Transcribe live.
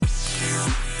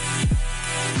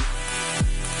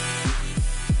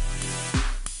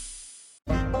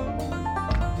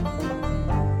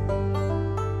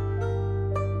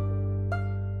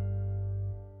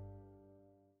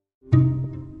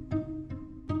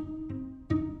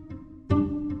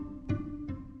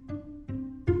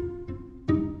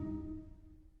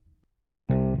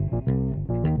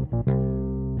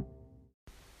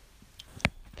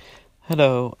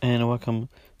Hello, and welcome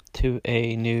to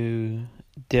a new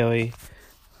daily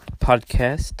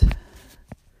podcast.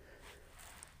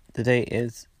 Today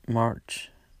is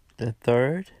March the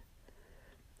 3rd,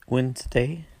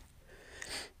 Wednesday.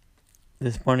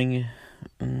 This morning,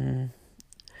 I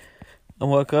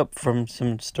woke up from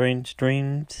some strange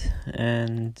dreams,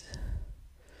 and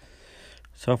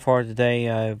so far today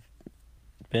I've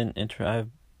been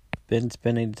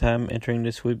spending time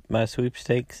entering my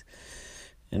sweepstakes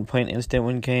and playing instant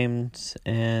win games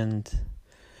and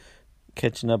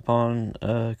catching up on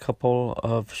a couple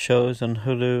of shows on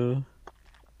Hulu.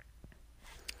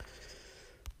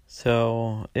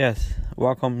 So, yes,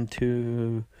 welcome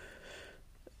to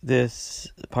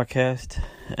this podcast.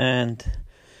 And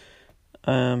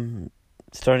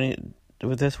starting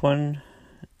with this one,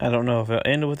 I don't know if I'll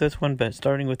end with this one, but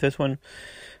starting with this one,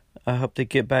 I hope to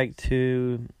get back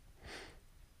to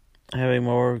having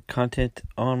more content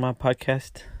on my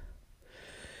podcast.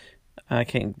 I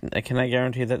cannot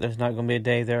guarantee that there's not going to be a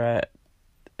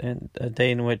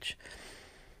day in which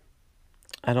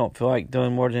I don't feel like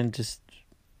doing more than just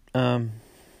a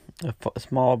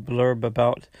small blurb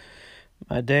about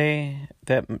my day.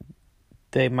 That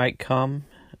day might come,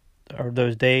 or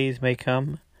those days may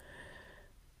come.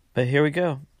 But here we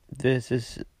go. This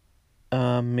is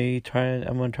me trying.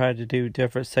 I'm going to try to do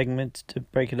different segments to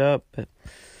break it up, but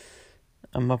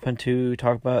I'm open to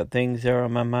talk about things that are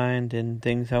on my mind and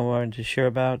things I wanted to share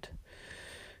about.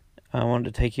 I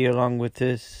wanted to take you along with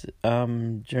this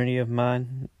journey of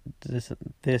mine,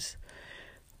 this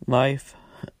life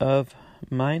of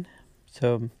mine.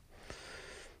 So,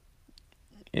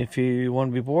 if you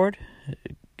want to be bored,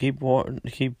 I guess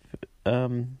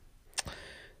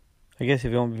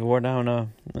if you want to be bored, I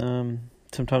don't know.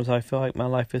 Sometimes I feel like my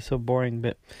life is so boring,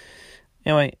 but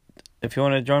anyway, if you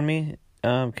want to join me,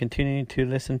 continue to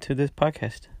listen to this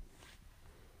podcast.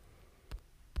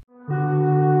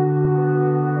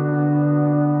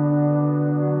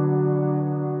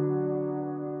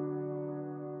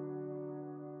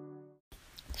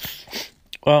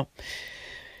 Well,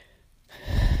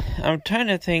 I'm trying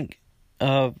to think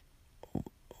of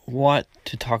what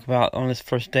to talk about on this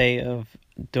first day of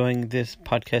doing this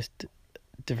podcast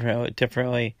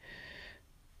differently.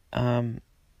 I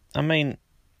mean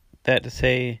that to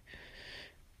say,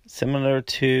 similar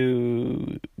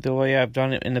to the way I've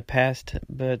done it in the past,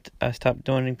 but I stopped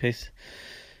doing it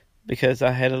because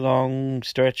I had a long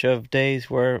stretch of days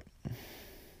where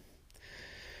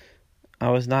I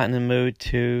was not in the mood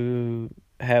to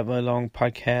have a long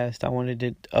podcast. I wanted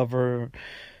it over.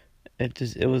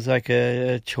 It was like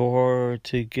a chore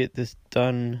to get this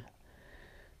done.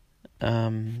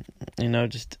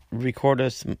 Just record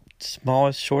a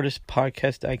smallest, shortest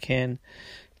podcast I can,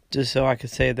 just so I could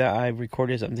say that I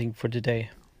recorded something for today.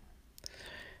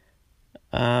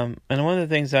 And one of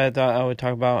the things I thought I would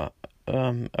talk about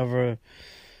over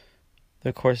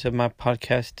the course of my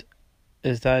podcast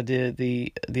is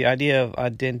the idea of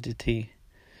identity,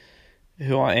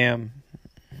 who I am.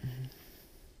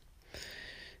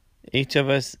 Each of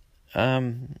us,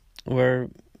 we're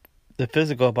the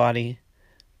physical body,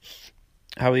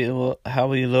 how we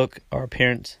look, our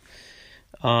appearance,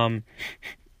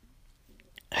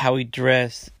 how we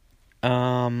dress,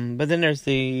 but then there's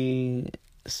the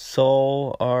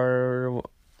soul, or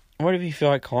whatever you feel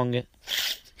like calling it,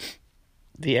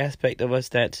 the aspect of us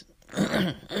that's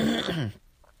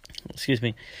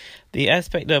the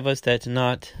aspect of us that's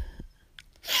not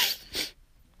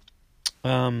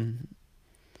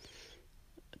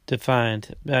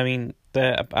defined. I mean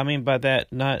by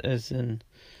that, not as in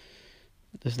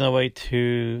there's no way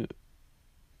to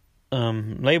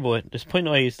label it. There's plenty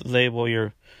of ways to label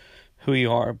who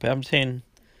you are, but I'm saying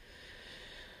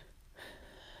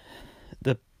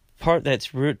the part that's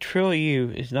truly you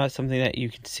is not something that you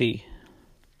can see.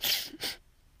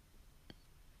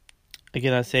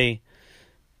 Again, I say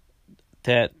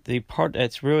that the part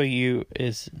that's really you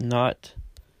is not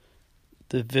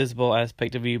the visible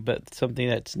aspect of you, but something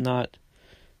that's not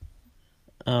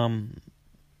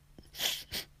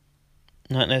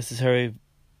necessarily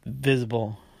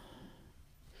visible.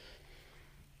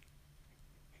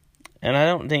 And I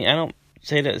don't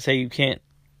say you can't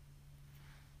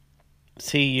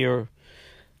see your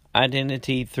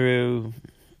identity through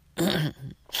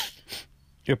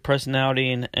your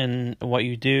personality and what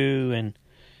you do and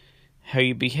how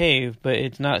you behave, but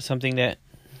it's not something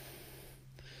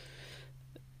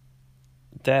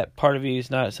that part of you is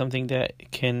not something that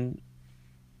can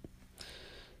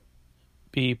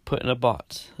be put in a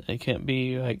box. It can't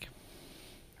be it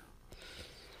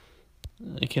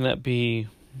cannot be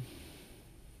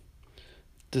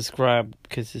described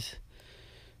because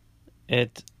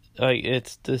like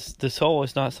it's this. The soul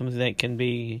is not something that can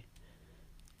be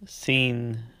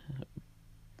seen.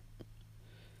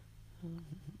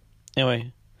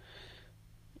 Anyway,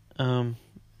 there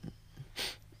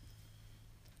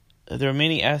are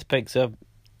many aspects of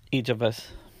each of us.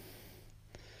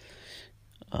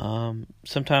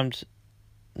 Sometimes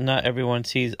not everyone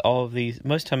sees all of these.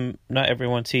 Most time, not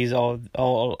everyone sees all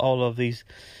of these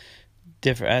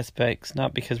different aspects.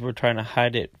 Not because we're trying to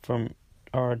hide it from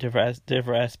our different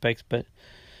aspects, but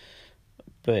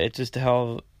it's just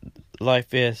how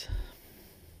life is.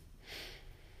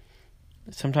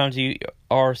 Sometimes you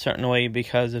are a certain way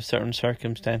because of certain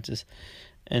circumstances,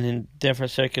 and in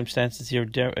different circumstances you're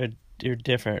different.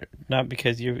 Not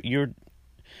because you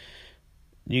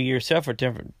yourself are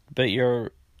different, but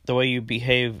the way you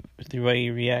behave, the way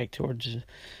you react towards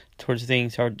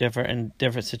things are different in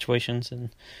different situations and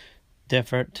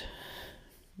different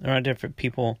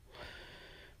people,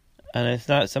 and it's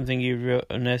not something you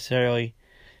necessarily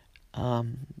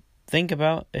think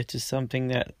about. It's just something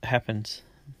that happens.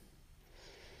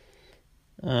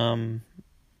 And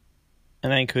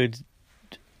that includes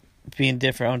being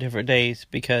different on different days,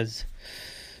 because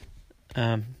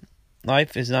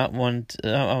life is not one.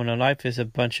 Life is a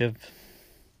bunch of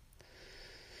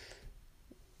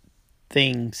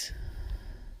things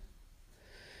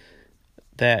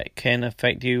that can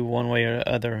affect you one way or the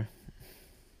other,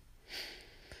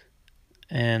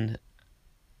 and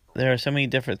there are so many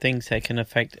different things that can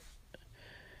affect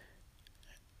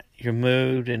your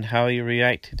mood and how you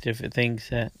react to different things,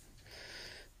 that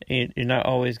you're not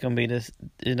always going to be this.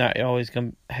 You're not always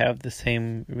going to have the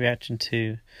same reaction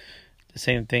to the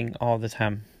same thing all the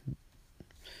time.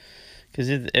 Because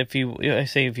if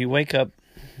you wake up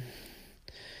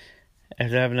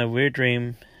after having a weird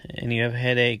dream and you have a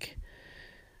headache,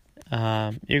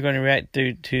 you're going to react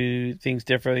to things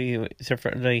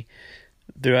differently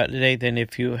throughout the day than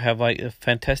if you have like a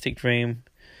fantastic dream.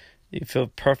 You feel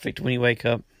perfect when you wake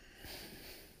up.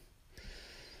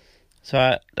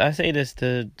 So I say this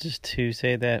to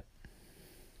say that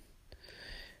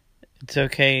it's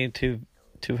okay to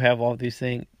have all these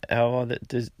things, have all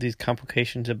these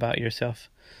complications about yourself.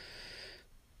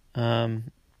 I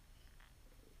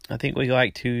think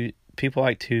people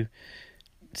like to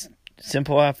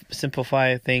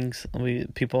simplify things.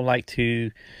 People like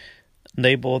to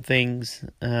label things.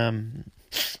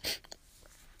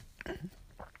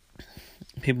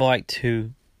 People like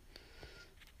to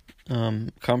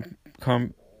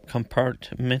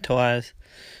compartmentalize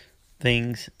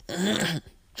things,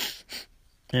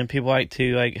 and people like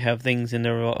to have things in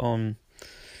their own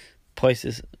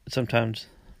places sometimes.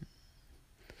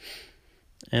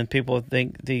 And people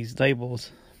think these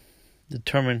labels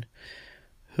determine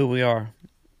who we are.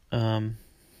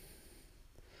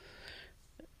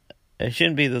 It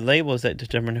shouldn't be the labels that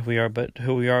determine who we are, but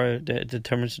who we are that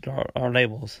determines our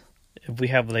labels. If we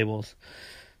have labels.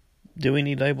 Do we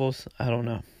need labels? I don't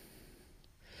know.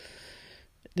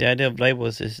 The idea of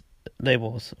labels is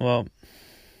labels. Well,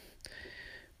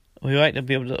 we like to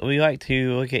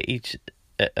look at each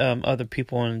other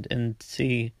people and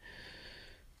see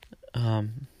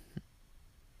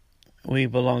we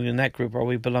belong in that group, or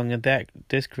we belong in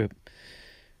this group.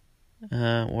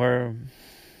 And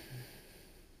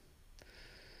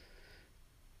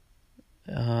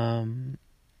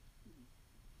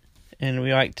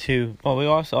we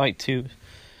also like to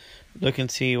look and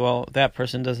see, well, that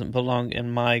person doesn't belong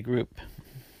in my group.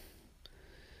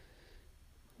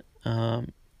 Or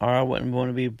I wouldn't want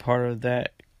to be part of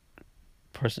that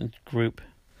person's group.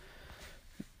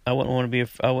 I wouldn't want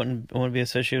to be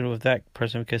associated with that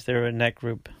person because they're in that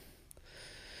group.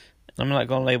 I'm not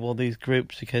going to label these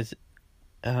groups because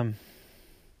it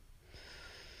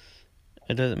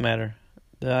doesn't matter.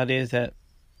 The idea is that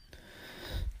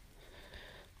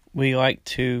we like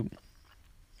to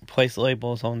place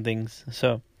labels on things.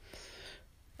 So,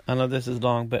 I know this is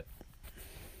long, but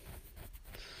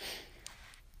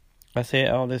I say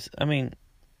all this. I mean,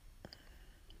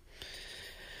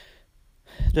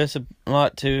 there's a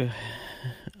lot to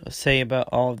say about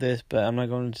all of this, but I'm not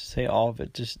going to say all of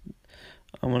it.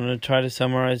 I'm going to try to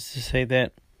summarize to say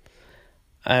that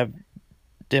I have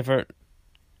different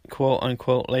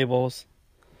quote-unquote labels,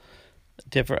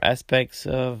 different aspects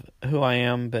of who I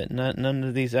am, but none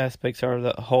of these aspects are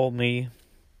the whole me.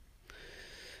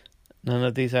 None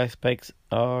of these aspects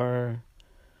are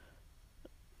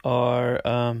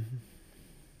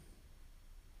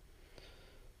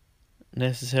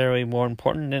necessarily more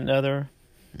important than other.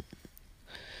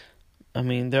 I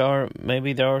mean, there are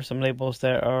some labels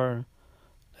that are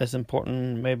less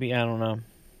important. Maybe, I don't know.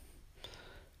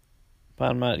 But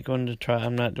I'm not going to try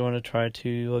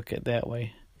to look at it that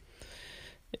way.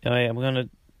 I'm going to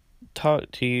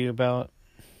talk to you about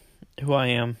who I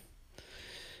am,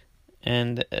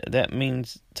 and that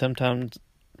means sometimes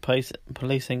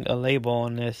placing a label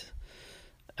on this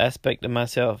aspect of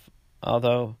myself.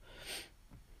 Although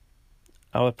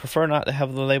I would prefer not to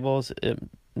have the labels, it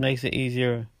makes it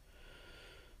easier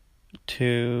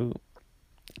to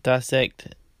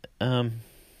dissect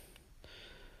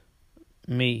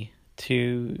me,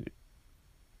 to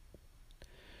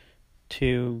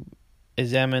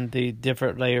examine the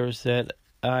different layers that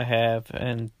I have,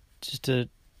 and just to,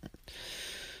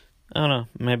 I don't know,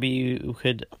 maybe you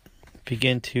could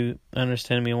begin to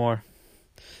understand me more.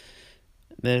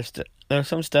 There's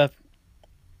some stuff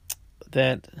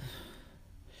that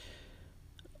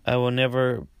I will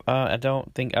never, I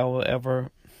don't think I will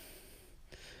ever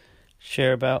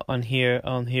share about on here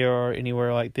or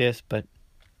anywhere like this, but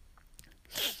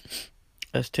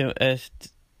as to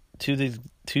the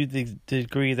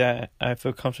degree that I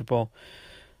feel comfortable,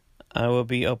 I will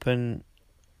be open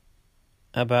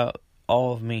about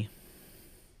all of me.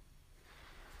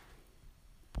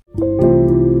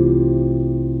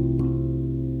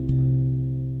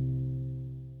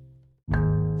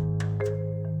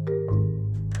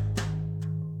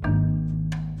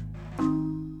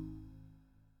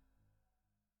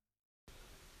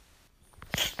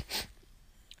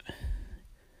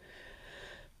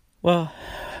 Well,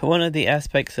 one of the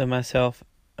aspects of myself,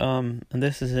 and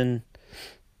this is in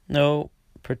no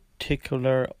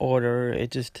particular order,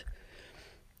 it just,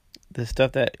 the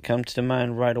stuff that comes to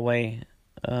mind right away,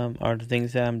 are the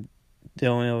things that I'm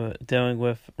dealing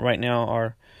with right now,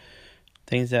 are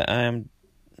things that I am,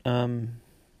 I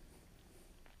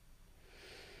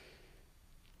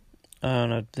don't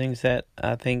know, things that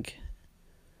I think,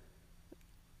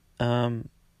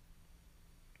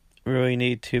 really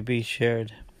need to be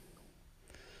shared.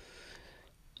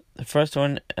 The first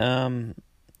one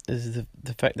is the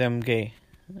fact that I'm gay.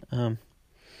 At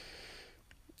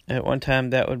one time,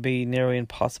 that would be nearly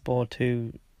impossible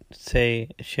to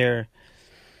share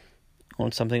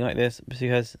on something like this,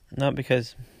 because not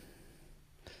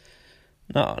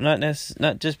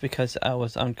just because I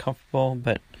was uncomfortable,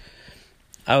 but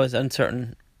I was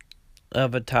uncertain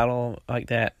of a title like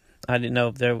that. I didn't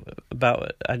know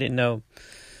I didn't know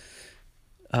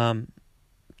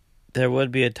there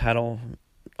would be a title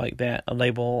like that, a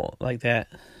label like that.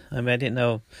 I mean, I didn't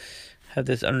know I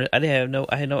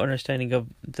had no understanding of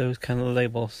those kind of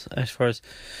labels as far as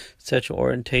sexual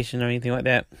orientation or anything like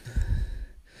that.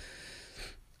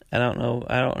 I don't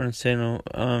understand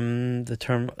the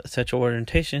term sexual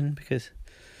orientation, because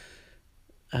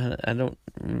I don't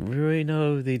really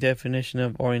know the definition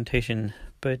of orientation,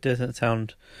 but it doesn't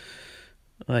sound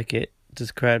like it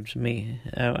describes me.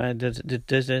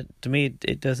 To me,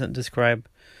 it doesn't describe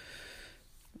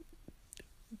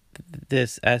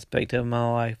this aspect of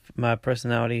my life, my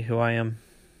personality, who I am.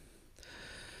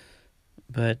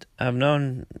 But I've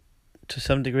known to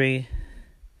some degree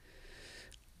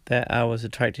that I was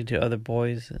attracted to other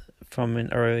boys from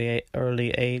an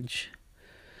early age.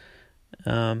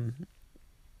 I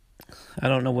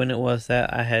don't know when it was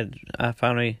that I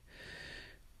finally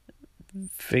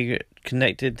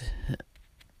connected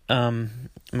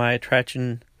my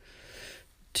attraction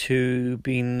to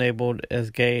being labeled as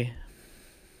gay.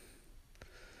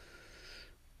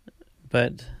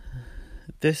 But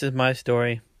this is my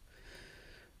story,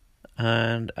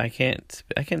 and I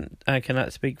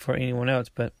cannot speak for anyone else,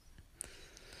 but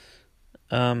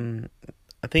I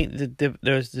think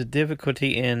there's the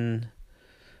difficulty in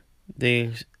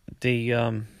being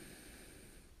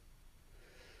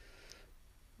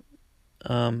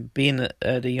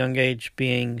at a young age,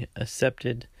 being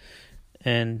accepted,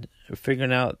 and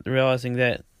realizing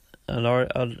that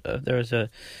there's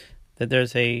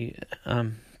a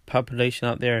population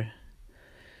out there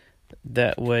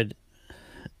that would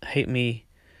hate me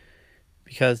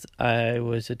because I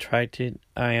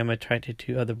am attracted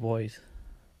to other boys,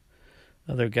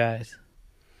 other guys.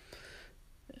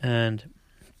 And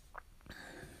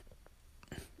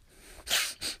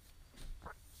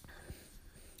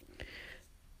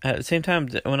at the same time,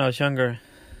 when I was younger,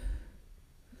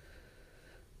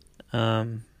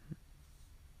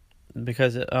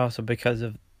 because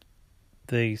of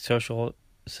the social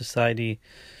society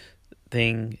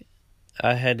thing,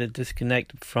 I had to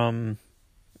disconnect from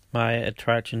my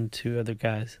attraction to other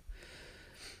guys,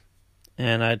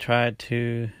 and I tried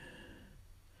to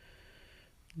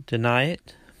deny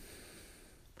it.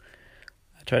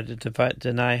 I tried to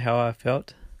deny how I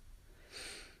felt,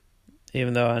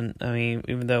 even though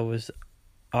even though it was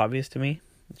obvious to me.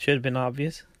 It should have been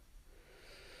obvious.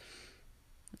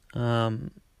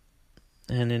 And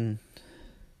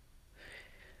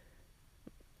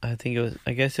I think it was.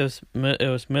 I guess it was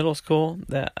middle school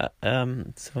that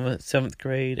seventh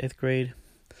grade, eighth grade,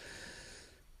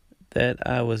 that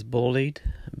I was bullied.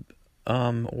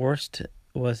 Worst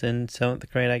was in seventh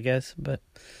grade, I guess, but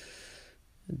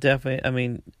definitely. I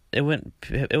mean, it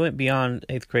went beyond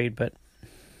eighth grade, but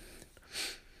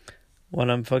what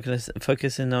I'm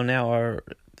focusing on now are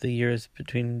the years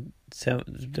between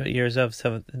the years of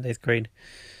seventh and eighth grade,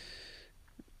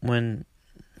 when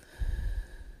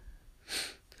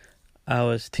I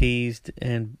was teased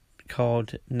and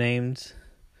called names.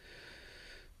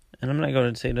 And I'm not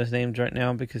going to say those names right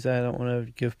now because I don't want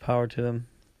to give power to them.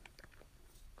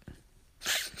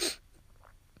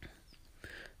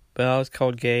 But I was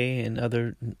called gay and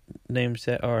other names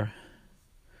that are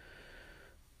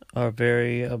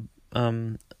very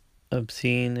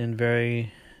obscene and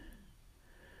very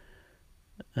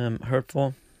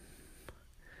hurtful.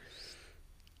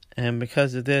 And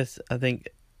because of this, I think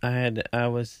I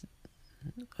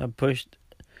pushed.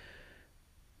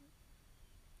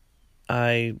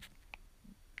 I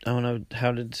don't know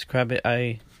how to describe it.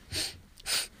 I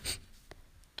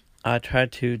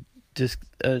tried to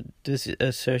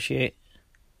disassociate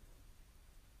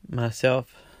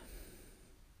myself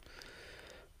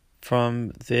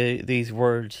from these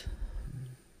words.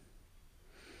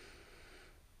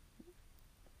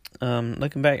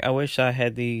 Looking back, I wish I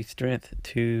had the strength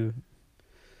to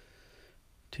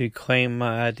claim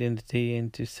my identity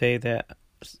and to say that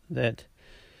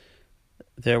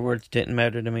their words didn't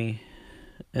matter to me,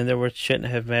 and their words shouldn't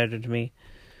have mattered to me.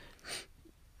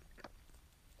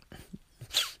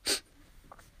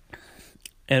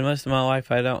 And most of my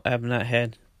life, I have not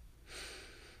had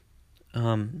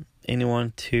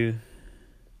anyone to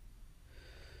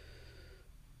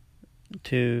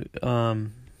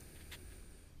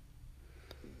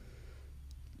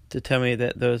tell me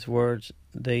that those words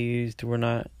they used were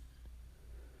not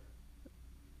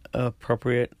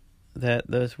appropriate, that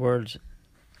those words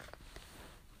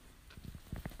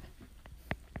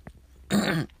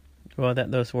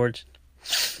that those words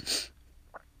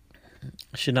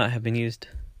should not have been used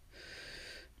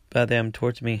by them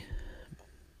towards me.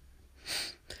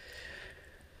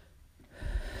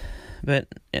 But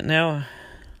now,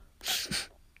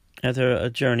 after a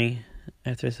journey,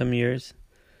 after some years,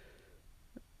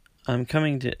 I'm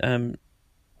coming to,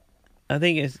 I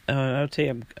think it's, I would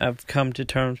say I've come to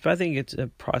terms, but I think it's a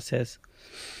process.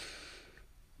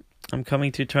 I'm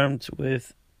coming to terms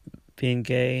with being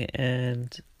gay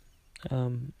and, I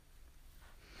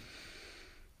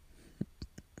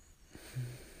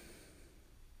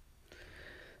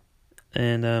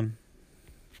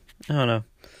don't know.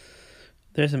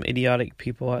 There's some idiotic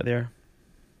people out there.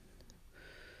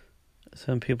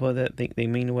 Some people that think they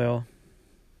mean well,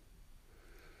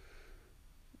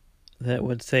 that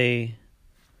would say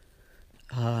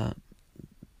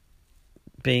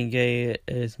being gay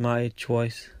is my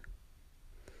choice.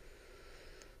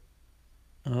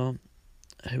 Well,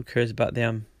 who cares about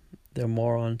them? They're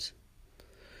morons.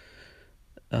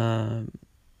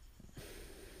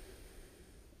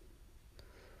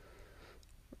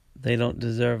 They don't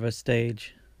deserve a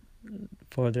stage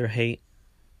for their hate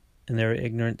and their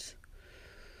ignorance.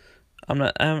 I'm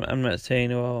not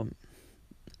saying, well,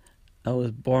 I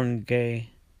was born gay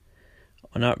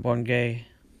or not born gay,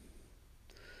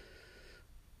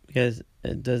 because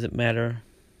it doesn't matter.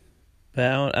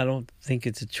 But I don't think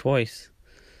it's a choice.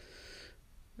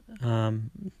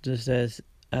 Just as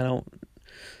I don't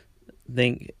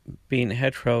think being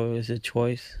hetero is a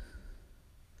choice.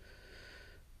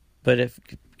 But if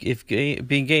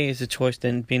being gay is a choice,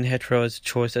 then being hetero is a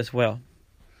choice as well.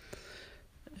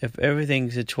 If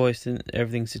everything's a choice, then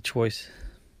everything's a choice.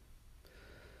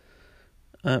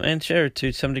 And sure,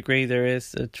 to some degree, there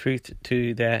is a truth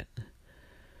to that.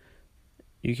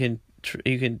 You could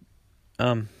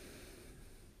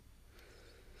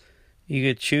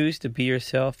choose to be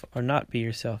yourself or not be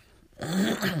yourself.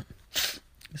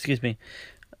 Excuse me.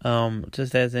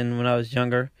 Just as in when I was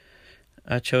younger,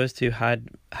 I chose to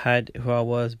hide who I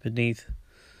was beneath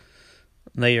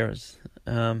layers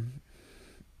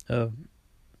of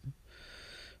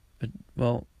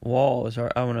walls,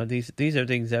 or I don't know. These are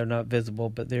things that are not visible,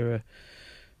 but they're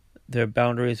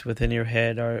boundaries within your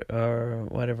head or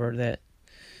whatever that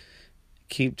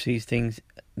keeps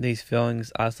these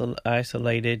feelings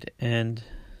isolated and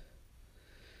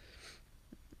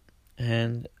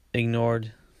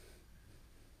ignored.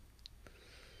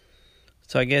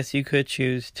 So I guess you could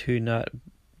choose to not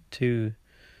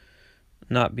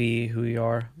be who you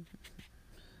are.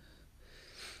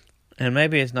 And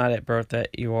maybe it's not at birth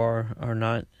that you are or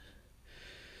not.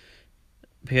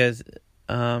 Because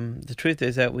the truth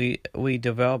is that we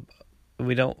develop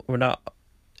we're not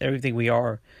everything we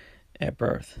are at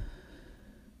birth.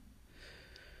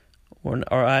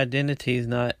 Our identity is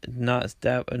not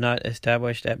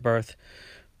established at birth,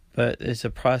 but it's a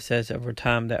process over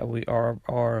time that we are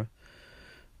our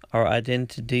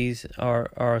identities,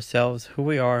 our ourselves, who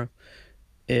we are,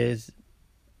 is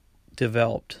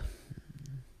developed.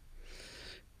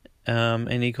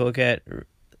 And you can look at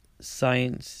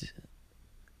science,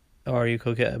 or you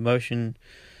can look at emotion,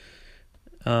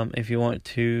 if you want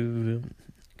to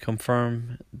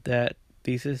confirm that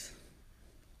thesis.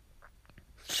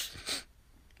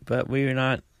 But we are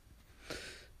not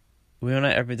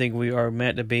everything we are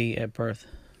meant to be at birth.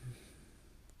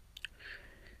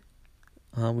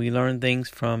 We learn things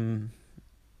from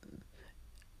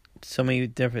so many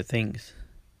different things.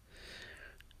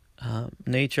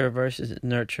 Nature versus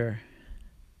nurture.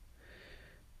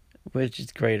 Which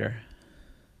is greater?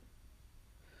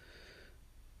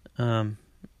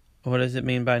 What does it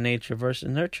mean by nature versus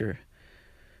nurture?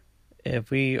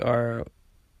 If we are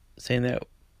saying that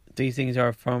these things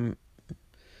are from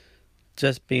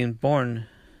just being born,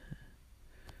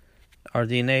 our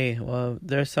DNA, well,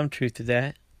 there's some truth to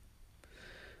that.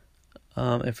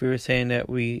 If we were saying that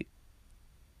we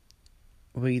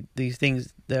these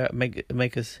things that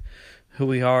make us who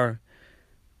we are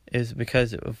is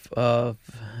because of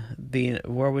the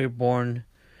where we were born,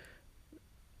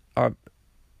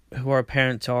 who our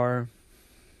parents are,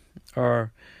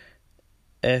 our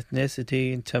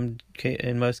ethnicity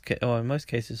in most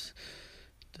cases,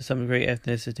 to some degree,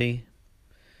 ethnicity.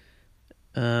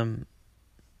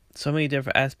 So many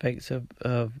different aspects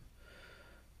of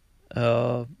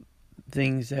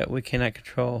things that we cannot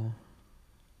control.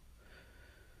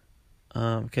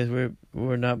 Because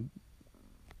we're not.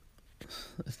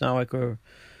 It's not like we're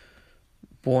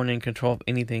born in control of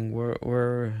anything.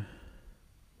 We're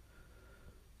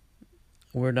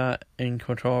not in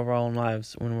control of our own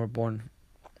lives when we're born.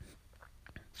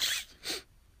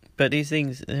 But these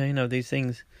things, these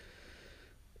things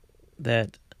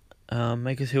that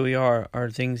make us who we are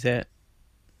things that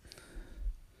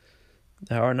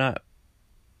are not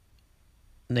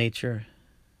nature.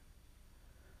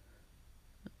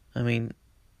 I mean,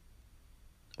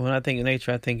 when I think of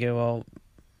nature, I think of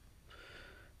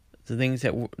the things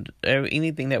that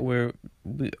anything that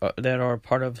that are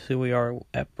part of who we are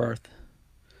at birth.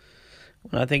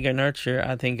 When I think of nurture,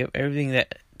 I think of everything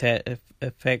that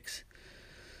affects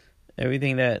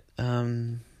everything that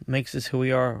makes us who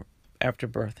we are after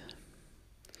birth.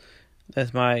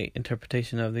 That's my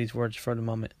interpretation of these words for the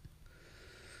moment.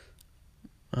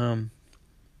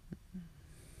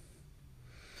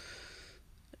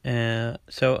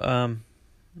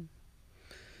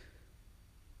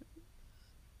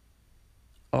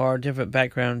 Our different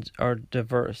backgrounds are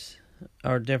diverse,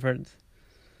 all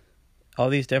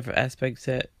these different aspects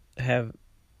that have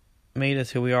made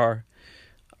us who we are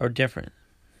different.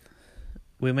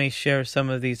 We may share some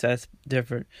of these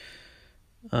different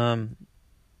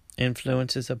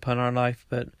influences upon our life,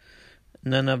 but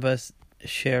none of us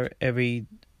share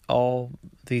all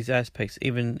these aspects.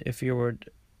 Even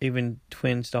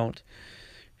twins don't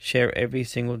share every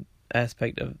single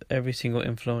aspect of every single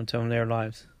influence on their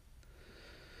lives.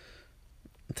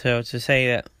 So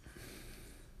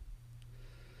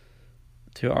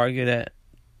to argue that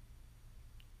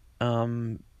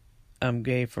I'm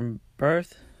gay from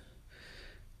birth,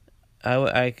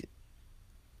 I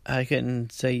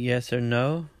couldn't say yes or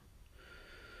no,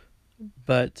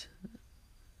 but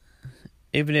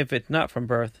even if it's not from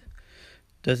birth,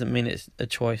 doesn't mean it's a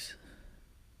choice.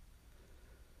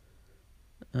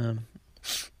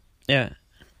 Yeah.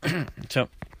 So,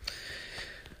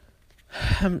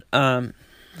 the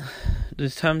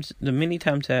many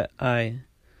times that I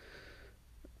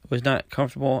was not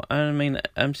comfortable. I mean,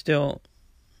 it's still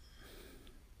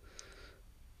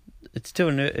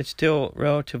new. It's still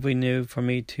relatively new for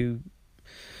me to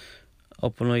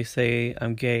openly say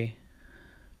I'm gay.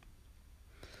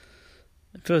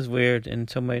 It feels weird in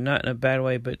some way, not in a bad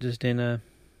way, but just in a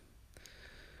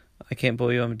I can't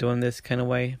believe I'm doing this kind of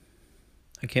way.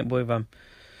 I can't believe I'm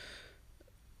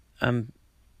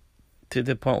to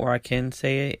the point where I can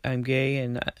say I'm gay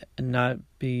and not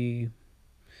be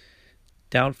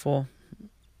doubtful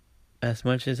as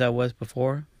much as I was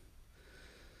before.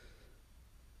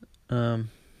 And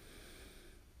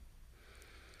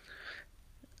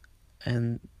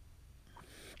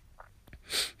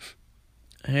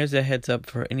here's a heads up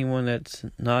for anyone that's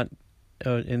not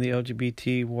in the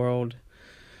LGBT world.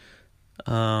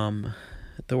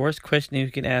 The worst question you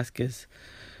can ask is,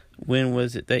 when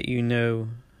was it that you know,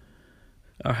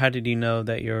 or how did you know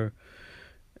that you're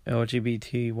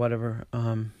LGBT, whatever.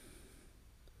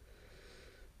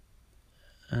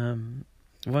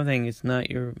 One thing, it's not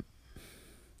your...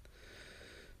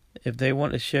 If they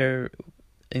want to share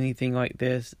anything like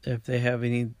this, if they have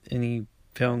any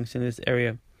feelings in this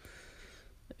area,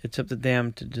 it's up to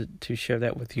them to share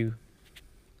that with you.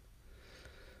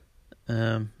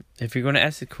 If you're going to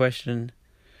ask a question,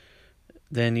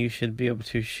 then you should be able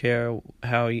to share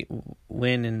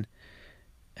when and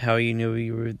how you knew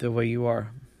you were the way you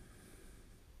are.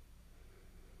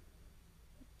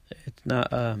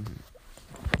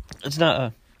 It's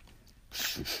not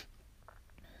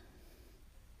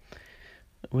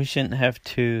we shouldn't have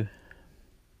to,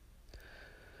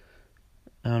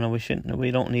 I don't know,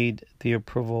 we don't need the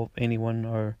approval of anyone,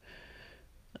 or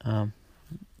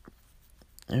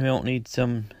we don't need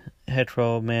some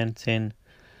hetero man saying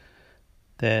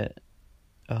that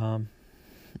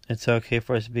it's okay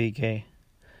for us to be gay.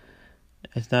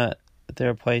 It's not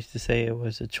their place to say it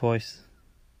was a choice.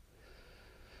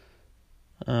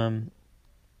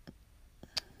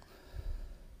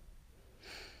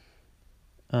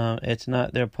 It's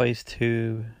not their place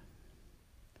to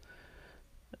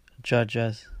judge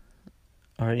us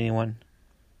or anyone.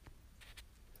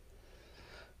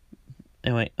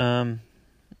 Anyway, I've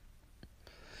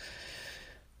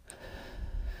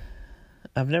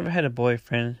never had a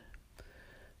boyfriend.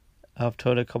 I've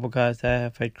told a couple guys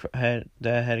that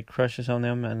I had crushes on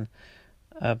them, and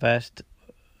I've asked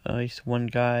at least one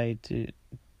guy to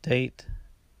date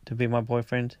to be my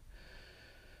boyfriend.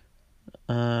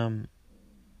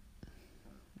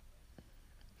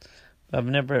 I've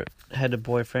never had a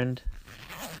boyfriend,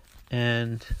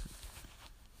 and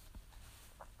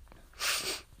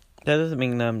that doesn't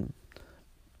mean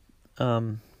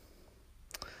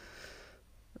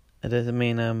it doesn't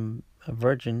mean I'm a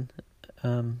virgin.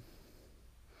 I've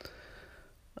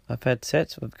had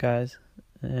sex with guys,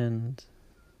 and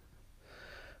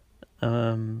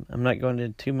I'm not going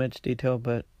into too much detail,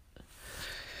 but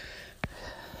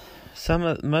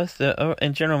most of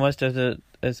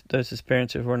those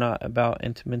experiences were not about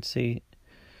intimacy,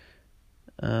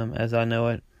 as I know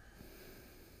it.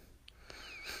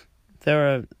 There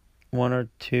were one or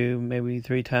two, maybe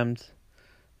 3 times,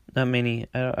 not many.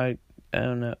 I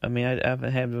don't know. I mean,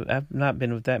 I've not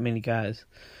been with that many guys.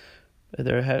 But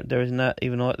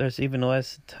there's even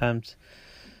less times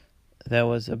that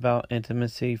was about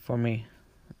intimacy for me.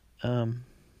 And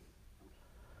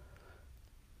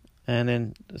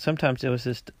then sometimes it was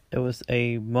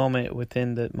a moment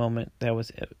within the moment that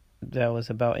was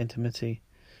about intimacy,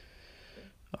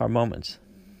 or moments.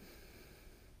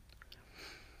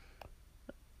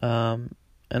 And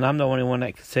I'm the only one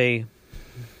that could say.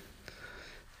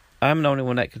 I'm the only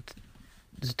one that could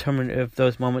determine if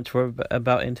those moments were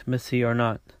about intimacy or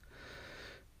not.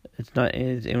 It's not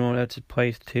anyone else's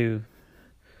place to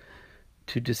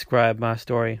describe my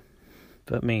story,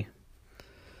 but me.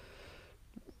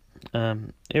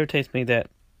 It irritates me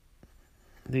that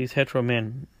these hetero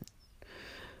men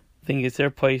think it's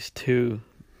their place to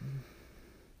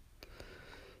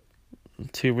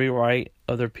rewrite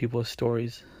other people's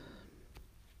stories,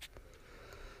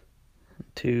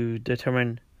 to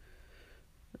determine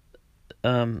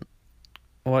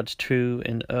what's true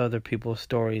in other people's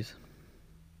stories.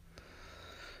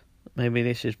 Maybe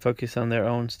they should focus on their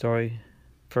own story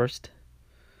first.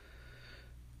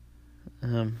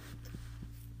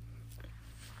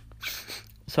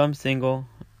 So I'm single.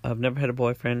 I've never had a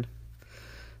boyfriend.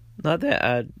 Not that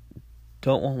I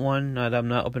don't want one, not that I'm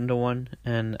not open to one,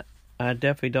 and I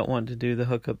definitely don't want to do the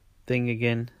hookup thing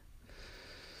again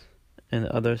and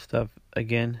other stuff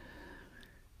again.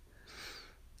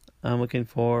 I'm looking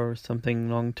for something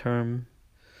long-term,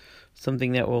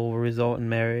 something that will result in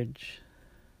marriage,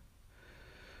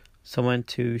 someone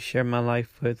to share my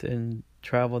life with and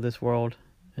travel this world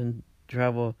and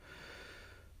travel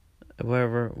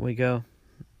wherever we go.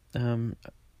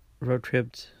 Road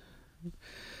trips,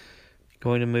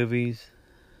 going to movies,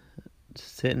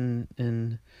 sitting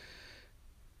and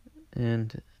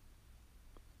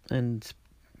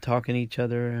talking to each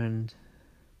other and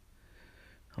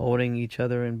holding each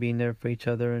other and being there for each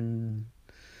other, and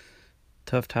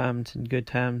tough times and good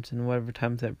times and whatever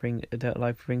times that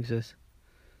life brings us.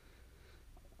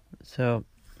 So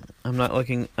I'm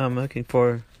looking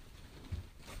for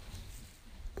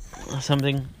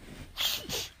something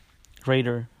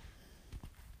greater,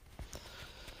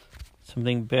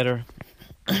 something better.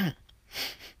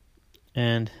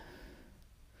 And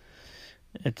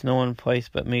it's no one place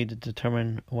but me to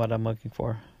determine what I'm looking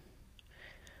for,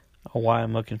 or why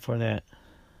I'm looking for that.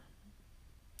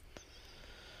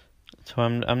 So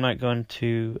I'm not going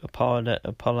to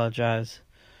apologize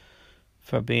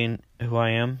for being who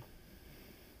I am.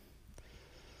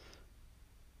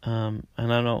 And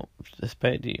I don't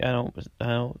expect you. I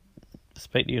don't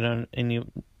expect you to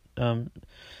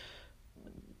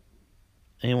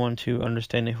anyone to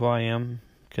understand who I am,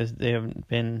 because they haven't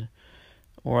been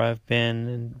where I've been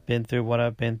and been through what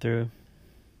I've been through.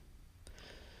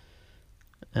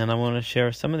 And I want to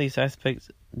share some of these aspects,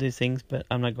 these things, but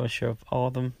I'm not going to share all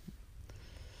of them.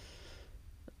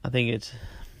 I think it's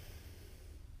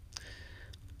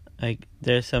like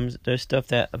there's stuff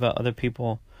that about other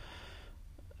people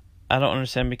I don't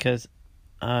understand, because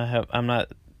I have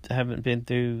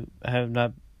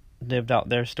not lived out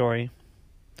their story.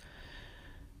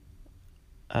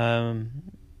 I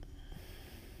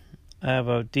have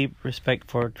a deep respect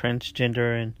for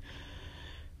transgender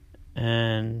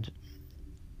and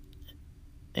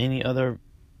any other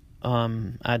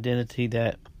identity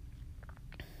that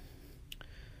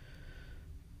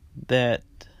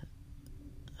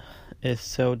is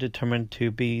so determined to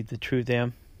be the true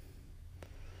them.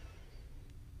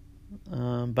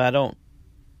 But I don't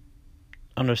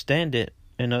understand it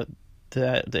in a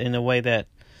way that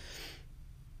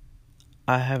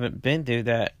I haven't been through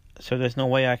that, so there's no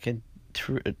way I can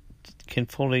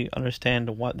fully understand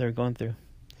what they're going through.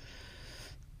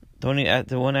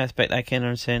 The one aspect I can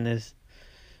understand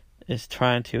is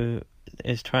trying to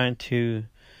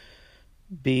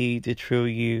be the true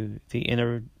you, the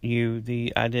inner you,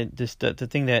 the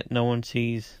thing that no one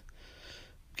sees,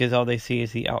 because all they see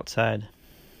is the outside.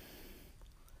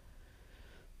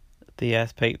 The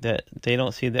aspect that they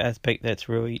don't see, the aspect that's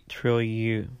really truly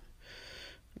you,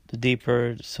 the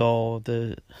deeper soul,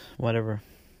 the whatever.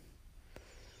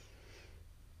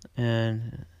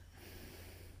 And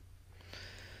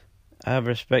I have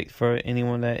respect for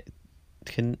anyone that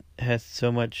has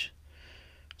so much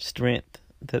strength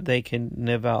that they can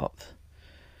live out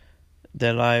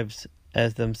their lives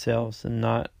as themselves and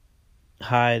not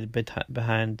hide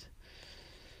behind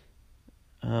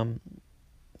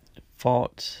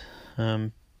false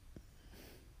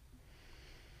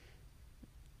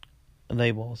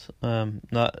labels,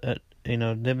 not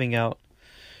living out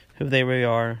who they really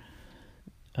are.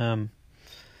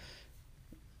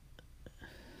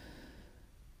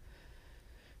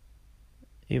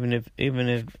 Even if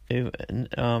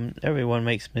everyone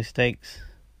makes mistakes,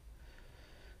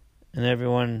 and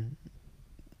everyone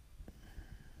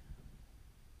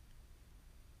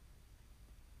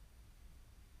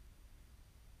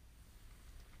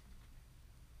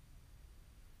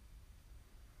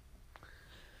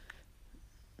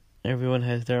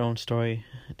has their own story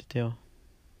to tell.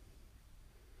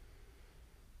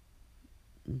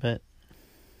 But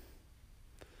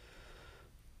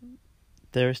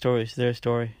their story is their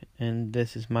story, and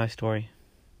this is my story.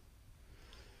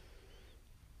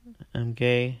 I'm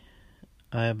gay.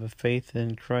 I have a faith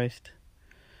in Christ.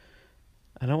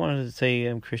 I don't want to say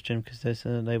I'm Christian, because that's a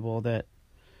label that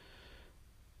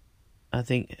I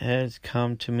think has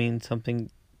come to mean something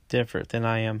different than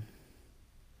I am.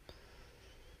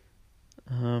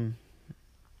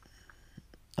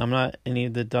 I'm not any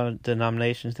of the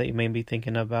denominations that you may be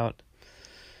thinking about.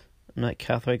 I'm not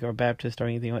Catholic or Baptist or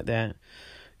anything like that.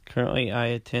 Currently, I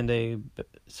attend a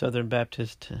Southern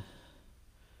Baptist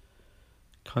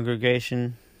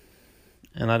congregation,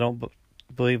 and I don't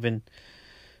believe in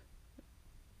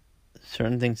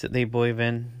certain things that they believe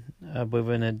in. I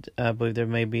believe there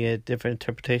may be a different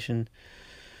interpretation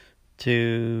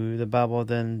to the Bible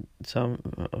than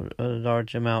a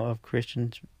large amount of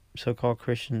Christians, so-called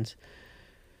Christians,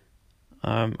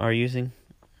 are using.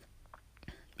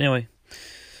 Anyway,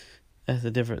 that's a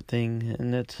different thing,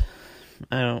 and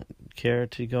I don't care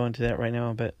to go into that right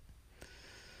now, but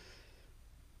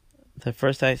the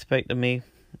first aspect of me,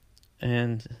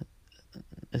 and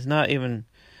it's not even,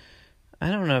 I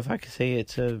don't know if I could say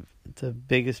it's the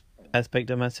biggest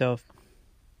aspect of myself.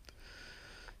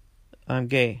 I'm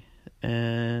gay,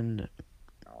 and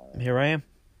here I am.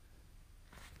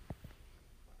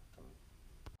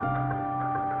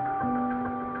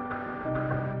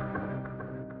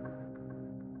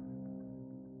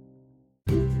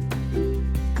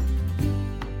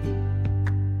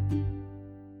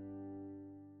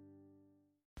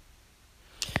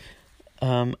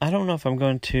 I don't know if I'm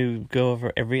going to go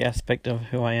over every aspect of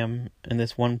who I am in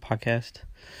this one podcast.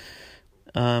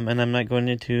 And I'm not going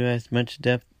into as much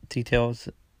details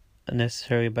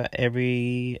necessarily about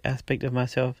every aspect of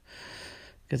myself,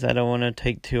 because I don't want to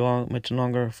take much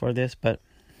longer for this. But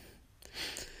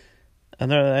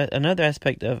another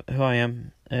aspect of who I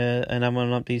am, and I'm going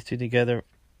to lump these two together.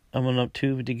 I'm going to lump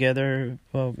two together,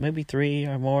 well, maybe three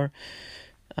or more,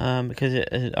 because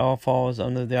it all falls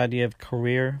under the idea of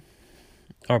career,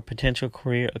 or potential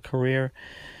career.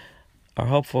 or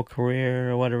hopeful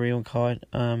career, or whatever you want to call it.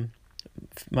 And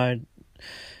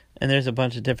there's a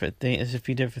bunch of different things. There's a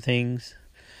few different things,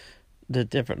 the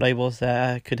different labels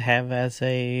that I could have as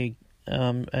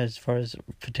far as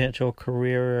potential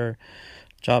career or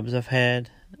jobs I've had.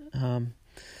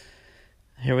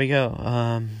 Here we go.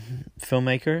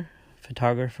 Filmmaker,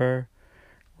 photographer,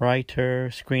 writer,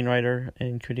 screenwriter,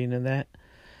 including in that,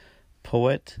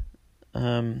 poet,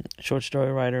 short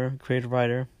story writer, creative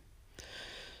writer,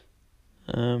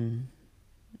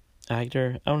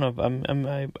 actor. I don't know if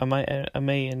I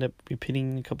may end up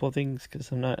repeating a couple of things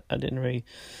because I didn't really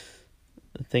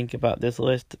think about this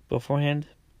list beforehand.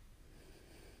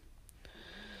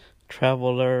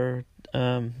 Traveler,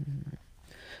 and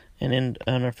in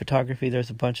under photography there's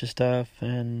a bunch of stuff,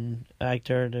 and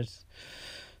actor there's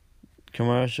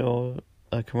commercial,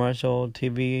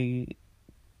 TV,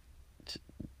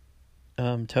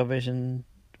 television,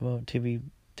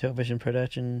 television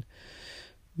production,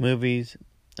 movies,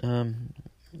 and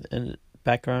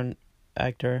background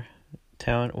actor,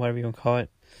 talent, whatever you want to call it.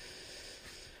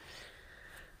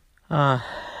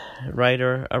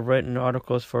 Writer. I've written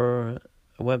articles for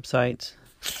websites,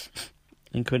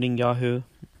 including Yahoo.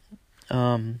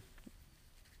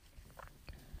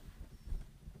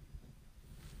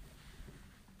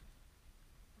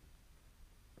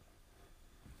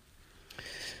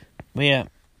 But yeah,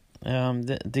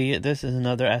 this is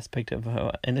another aspect of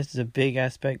and this is a big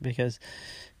aspect because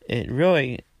it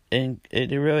really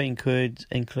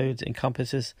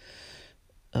encompasses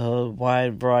a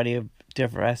wide variety of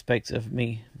different aspects of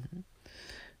me.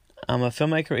 I'm a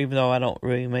filmmaker, even though I don't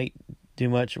really do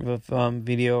much of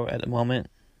video at the moment.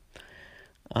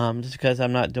 Just because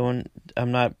I'm not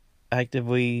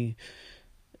actively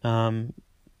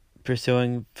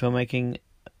pursuing filmmaking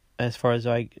as far as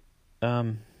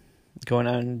going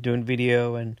out and doing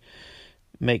video and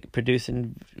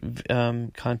producing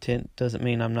content doesn't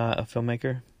mean I'm not a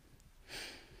filmmaker.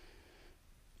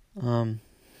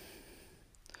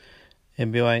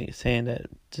 It'd be like saying that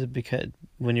just because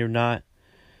when you're not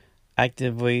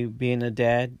actively being a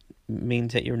dad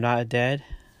means that you're not a dad.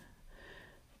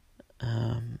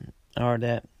 Or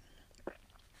that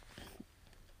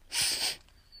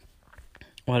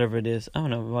whatever it is, I don't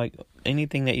know, like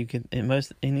anything that you could,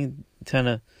 any kind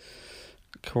of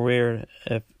career,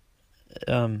 if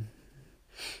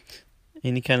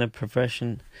any kind of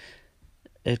profession,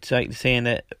 it's like saying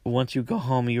that once you go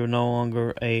home you're no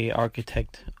longer a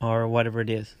architect or whatever it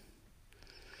is.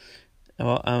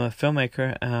 Well, I'm a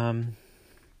filmmaker, and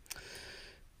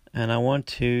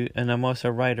I'm also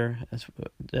a writer,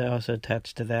 also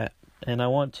attached to that, and I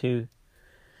want to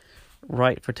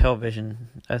write for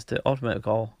television as the ultimate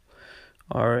goal,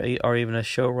 or even a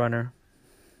showrunner.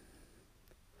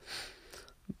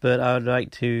 But I would like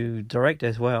to direct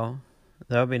as well.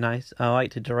 That would be nice. I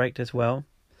like to direct as well.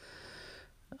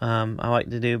 I like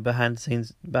to do behind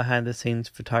the scenes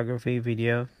photography,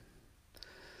 video.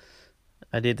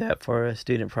 I did that for a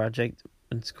student project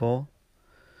in school.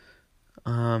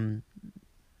 I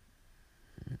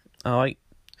like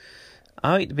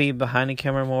to be behind the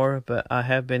camera more, but I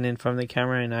have been in front of the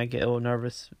camera and I get a little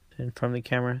nervous in front of the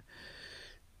camera.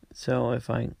 So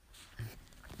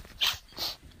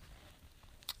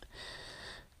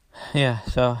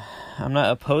so I'm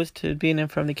not opposed to being in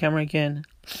front of the camera again.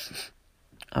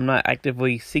 I'm not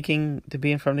actively seeking to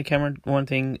be in front of the camera. One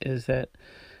thing is that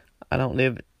I don't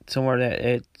live somewhere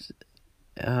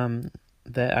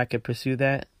that I could pursue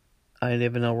that. I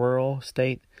live in a rural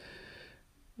state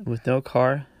with no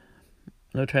car,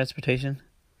 no transportation.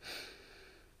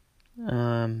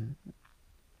 I'm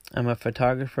a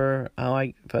photographer. I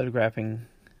like photographing.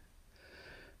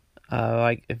 I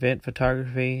like event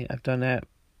photography. I've done that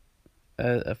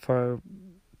as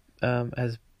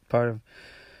part of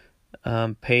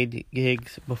paid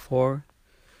gigs before,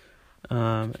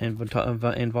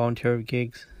 and volunteer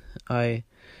gigs. I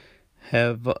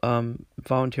have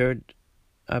volunteered.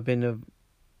 I've been a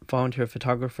volunteer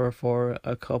photographer for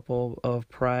a couple of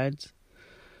prides.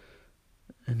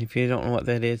 And if you don't know what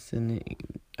that is, then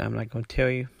I'm not going to tell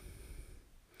you.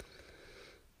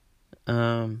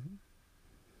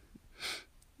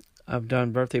 I've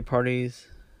done birthday parties.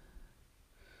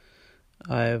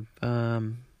 I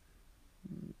don't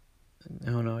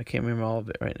know, I can't remember all of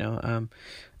it right now.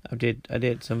 I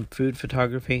did some food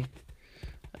photography.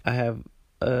 I have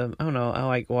I don't know, I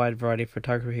like wide variety of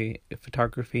photography,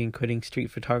 including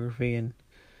street photography, and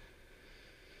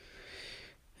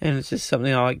it's just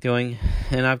something I like doing,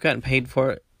 and I've gotten paid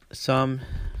for it, some,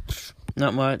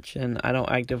 not much, and I'm not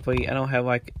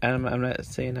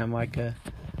saying I'm like I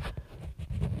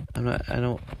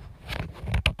don't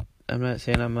I'm not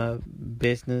saying I'm a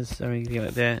business or anything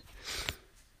like that.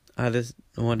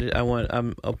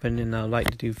 I'm open and I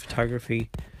like to do photography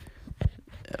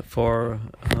for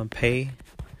pay.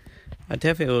 I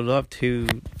definitely would love to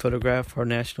photograph for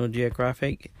National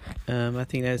Geographic. I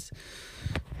think as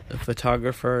a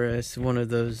photographer is one of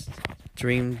those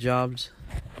dream jobs.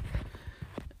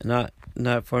 Not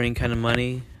for any kind of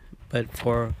money, but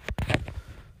for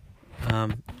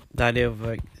the idea of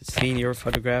like seeing your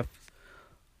photograph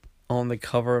on the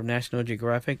cover of National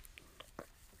Geographic.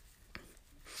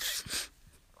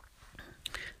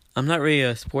 I'm not really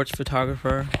a sports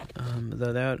photographer,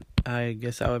 though that I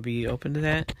guess I would be open to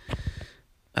that.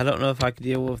 I don't know if I could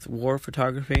deal with war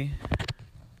photography.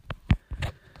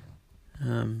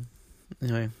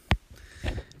 Anyway,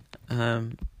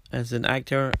 as an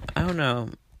actor, I don't know.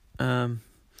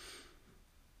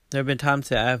 There have been times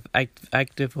that I've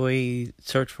actively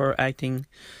searched for acting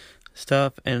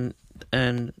stuff, and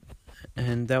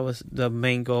that was the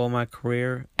main goal of my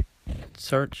career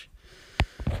search.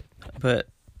 But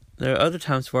there are other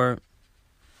times where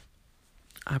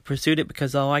I pursued it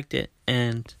because I liked it,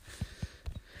 and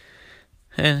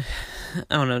I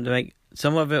don't know,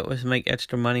 some of it was to make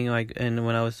extra money, and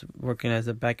when I was working as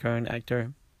a background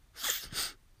actor.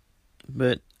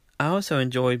 But I also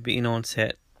enjoyed being on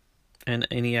set in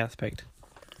any aspect,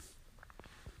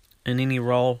 in any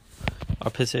role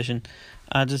or position.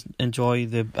 I just enjoy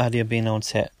the idea of being on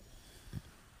set.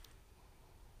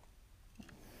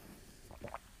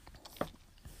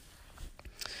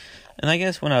 And I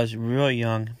guess when I was really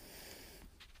young,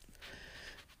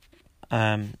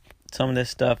 some of this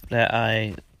stuff that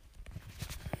I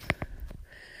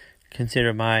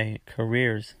consider my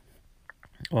careers,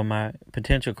 or my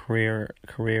potential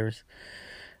careers,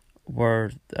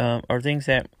 were are things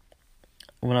that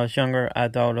when I was younger I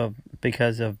thought of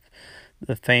because of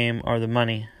the fame or the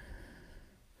money.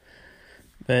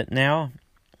 But now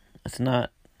it's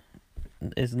not.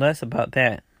 It's less about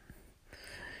that,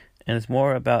 and it's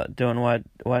more about doing what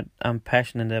I'm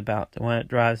passionate about, what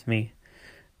drives me,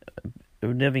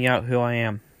 living out who I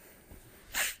am.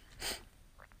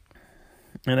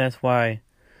 And that's why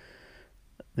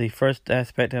the first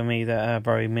aspect of me that I've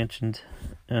already mentioned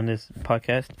in this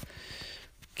podcast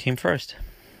came first.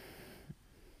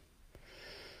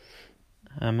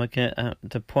 I'm looking at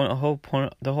the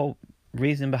whole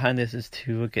reason behind this is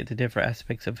to look at the different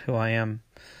aspects of who I am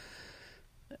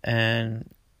and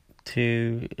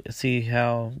to see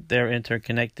how they're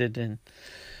interconnected, and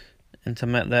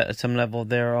at some level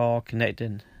they're all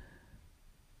connected.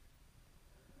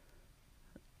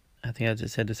 I think I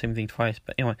just said the same thing twice,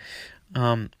 but anyway,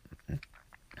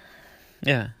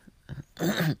 yeah.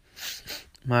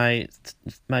 my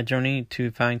journey to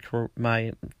find a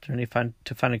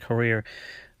career,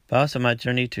 but also my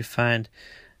journey to find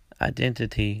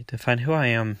identity, to find who I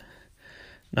am,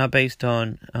 not based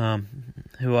on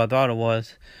who I thought I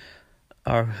was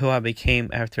or who I became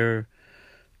after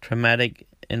traumatic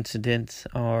incidents,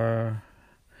 or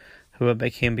who I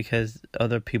became because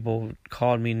other people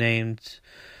called me names,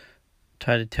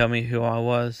 tried to tell me who I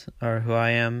was or who I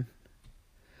am.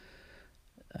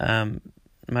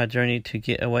 My journey to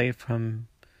get away from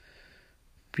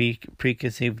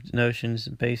preconceived notions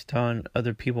based on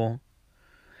other people,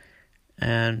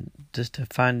 and just to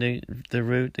find the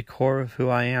root, the core of who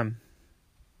I am.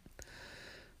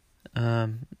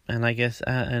 And I guess,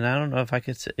 and I don't know if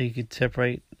you could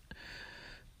separate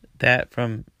that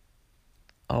from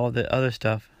all the other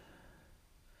stuff.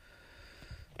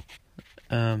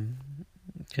 Because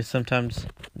sometimes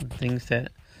things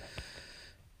that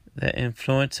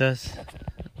influence us,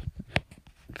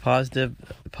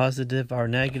 positive or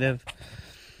negative,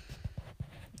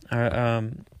 are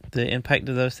the impact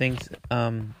of those things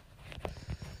can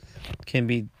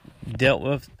be dealt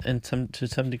with to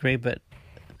some degree, but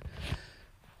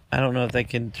I don't know if they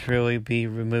can truly be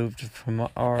removed from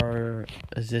our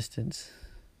existence.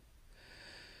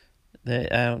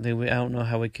 I don't know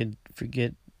how we could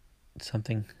forget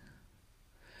something.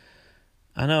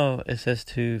 I know it says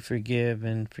to forgive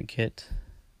and forget,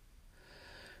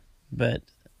 but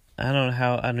I don't know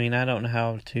how. I mean, I don't know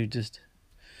how to just.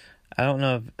 I don't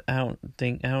know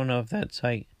if that's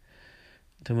like,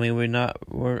 to me,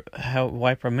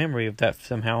 wipe our memory of that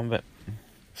somehow. But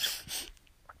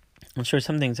I'm sure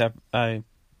some things I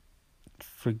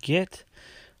forget,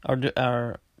 but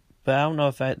I don't know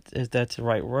if that's the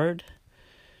right word.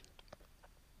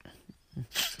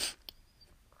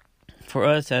 For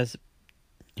us as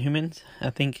humans,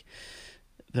 I think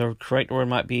the correct word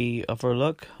might be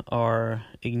overlook or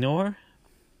ignore.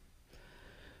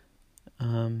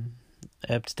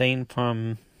 Abstain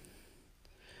from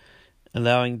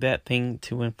allowing that thing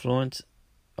to influence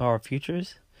our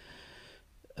futures,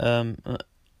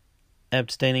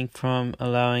 abstaining from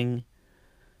allowing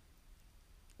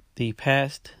the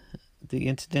past, the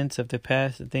incidents of the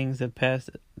past, the things that past,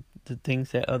 the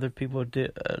things that other people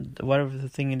did, whatever the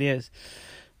thing it is,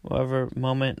 whatever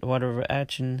moment, whatever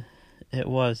action it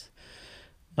was,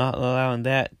 not allowing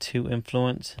that to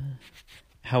influence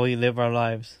how we live our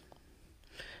lives,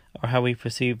 or how we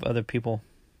perceive other people,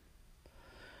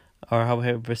 or how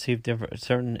we perceive different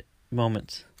certain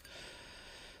moments.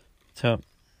 So,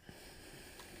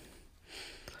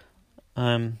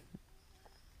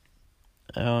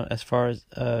 as far as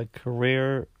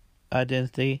career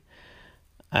identity,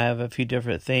 I have a few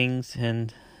different things,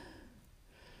 and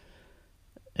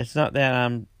it's not that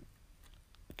I'm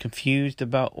confused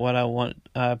about what I want.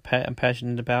 I'm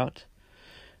passionate about.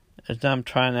 It's not I'm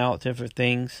trying out different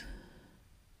things.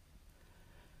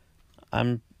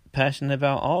 I'm passionate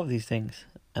about all of these things,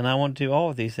 and I want to do all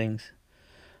of these things.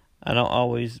 I don't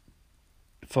always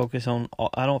focus on.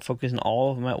 I don't focus on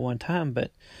all of them at one time,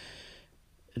 but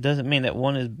it doesn't mean that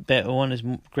one is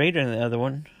greater than the other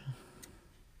one.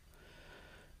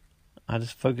 I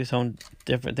just focus on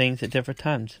different things at different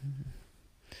times.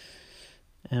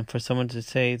 And for someone to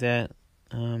say that,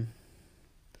 I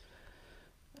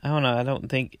don't know. I don't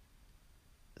think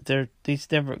these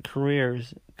different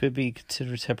careers could be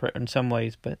considered separate in some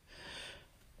ways, but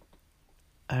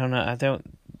I don't know. I don't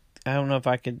know if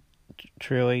I could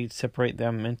truly separate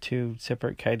them into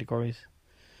separate categories.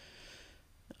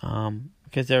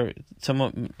 Because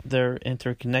they're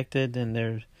interconnected, and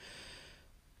they're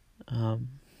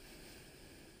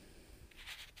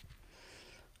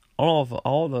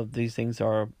all of these things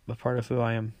are a part of who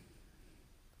I am.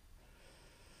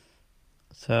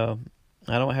 So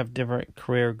I don't have different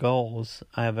career goals.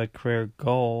 I have a career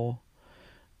goal,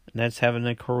 and that's having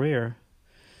a career.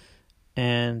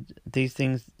 And these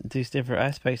things, these different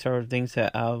aspects, are things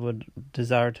that I would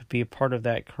desire to be a part of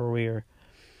that career.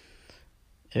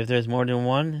 If there's more than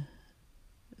one,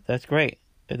 that's great.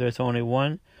 If there's only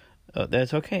one,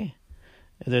 that's okay.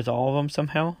 If there's all of them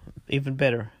somehow, even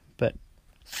better. But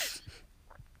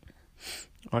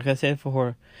like I said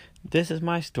before, this is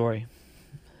my story.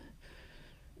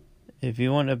 If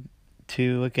you want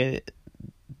to look at it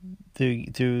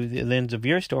through the lens of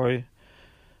your story,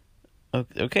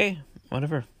 okay,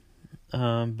 whatever.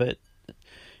 But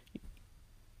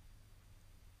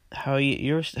how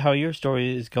your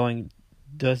story is going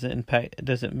doesn't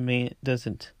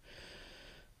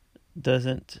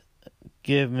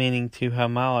give meaning to how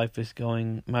my life is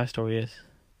going. My story is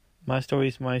my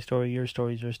story. Your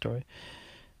story is your story,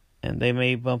 and they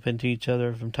may bump into each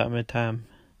other from time to time.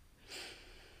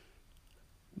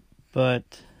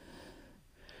 But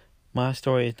my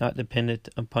story is not dependent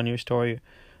upon your story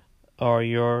or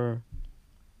your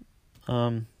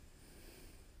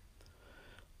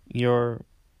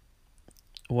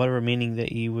whatever meaning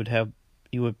that you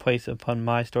would place upon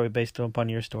my story based upon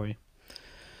your story.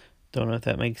 Don't know if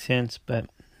that makes sense, but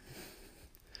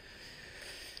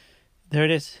there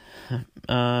it is.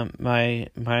 My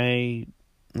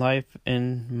life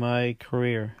and my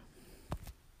career.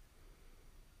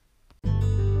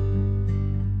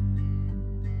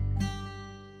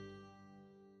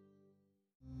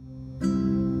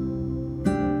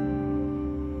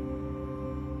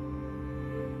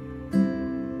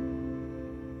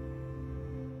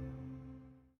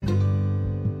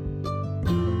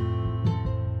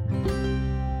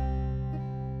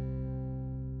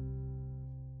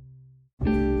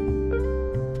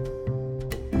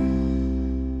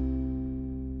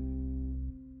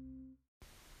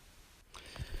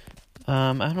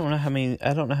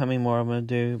 I don't know how many more I'm gonna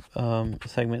do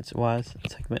segment wise,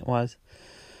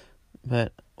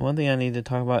 but one thing I need to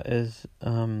talk about is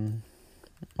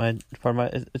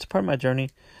it's part of my journey,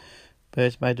 but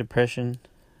it's my depression,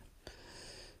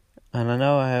 and I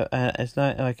know it's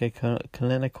not like a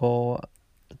clinical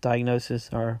diagnosis,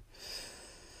 or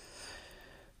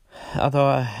although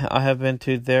I have been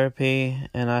to therapy,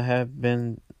 and I have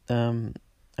been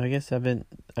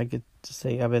I could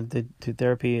say I've been to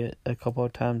therapy a couple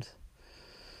of times.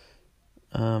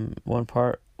 One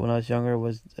part when I was younger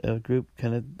was a group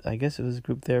I guess it was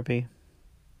group therapy.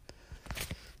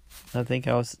 I think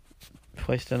I was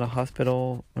placed in a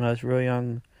hospital when I was real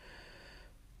young,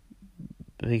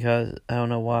 because I don't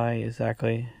know why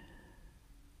exactly.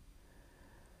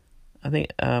 I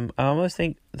almost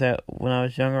think that when I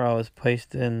was younger I was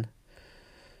placed in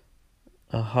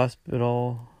a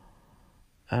hospital.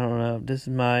 I don't know. This is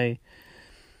my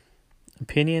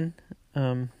opinion.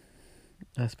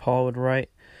 As Paul would write,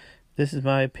 this is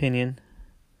my opinion.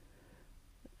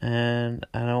 and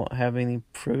I don't have any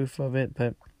proof of it,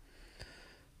 but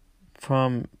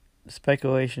from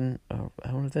speculation, or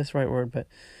I don't know if that's the right word, but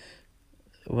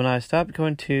when I stopped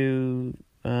going to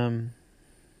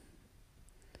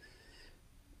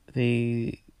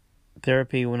the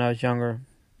therapy when I was younger,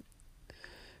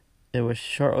 it was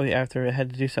shortly after I had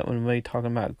to do something with me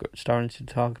starting to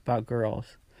talk about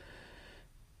girls.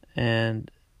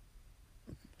 And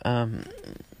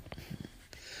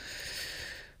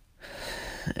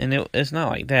it's not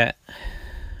like that.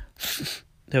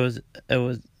 It was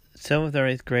 7th or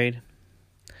 8th grade,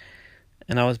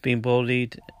 and I was being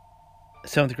bullied.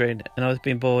 7th grade, and I was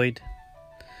being bullied,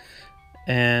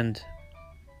 and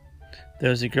there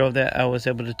was a girl that I was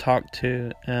able to talk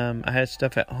to. I had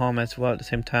stuff at home as well at the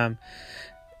same time,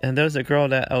 and there was a girl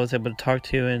that I was able to talk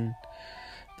to, and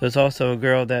there was also a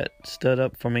girl that stood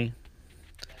up for me.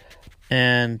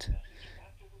 And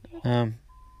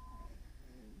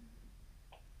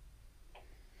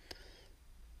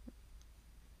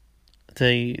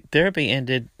the therapy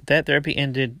ended. That therapy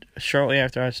ended shortly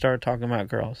after I started talking about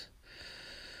girls,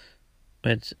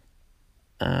 which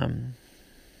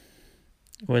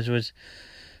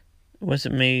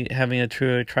wasn't me having a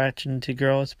true attraction to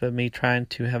girls, but me trying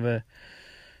to have a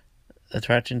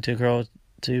attraction to girls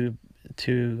to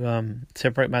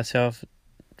separate myself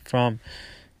from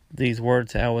these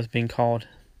words that I was being called.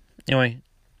 Anyway,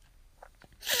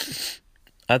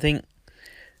 I think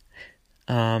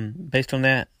based on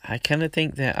that, I kind of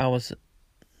think that I was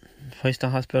placed in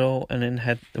the hospital, and then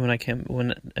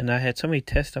I had so many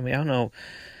tests on me. I don't know.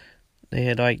 They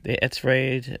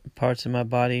X-rayed parts of my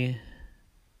body,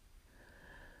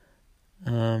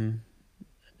 and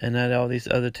had all these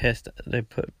other tests. They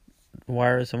put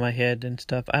wires on my head and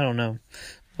stuff. I don't know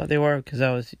what they were, because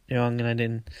I was young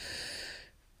and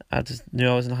I just knew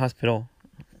I was in the hospital.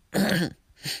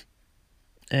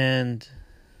 And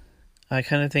I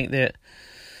kind of think that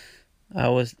I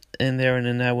was in there, and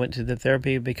then I went to the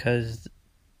therapy because,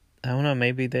 I don't know,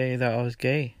 maybe they thought I was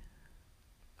gay.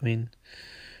 I mean,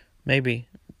 maybe.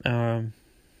 I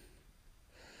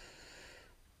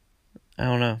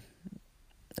don't know.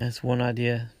 That's one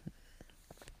idea.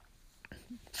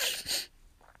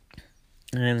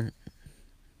 And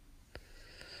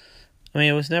I mean,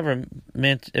 it was never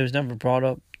brought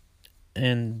up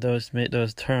in those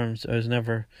terms. It was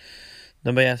never.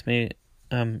 Nobody asked me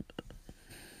during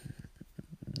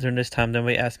this time.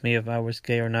 Nobody asked me if I was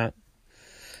gay or not,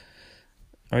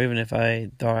 or even if I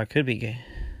thought I could be gay,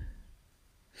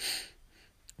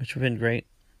 which would have been great.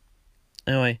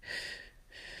 Anyway,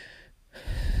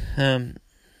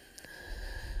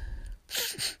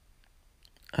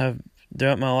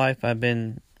 throughout my life I've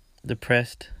been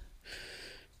depressed,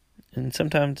 and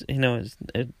sometimes it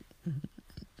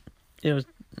was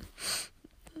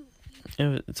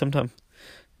sometimes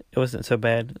it wasn't so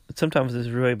bad. Sometimes it's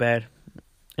really bad,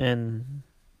 and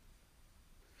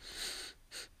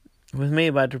with me,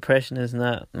 my depression is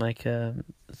not like a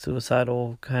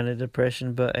suicidal kind of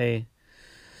depression, but a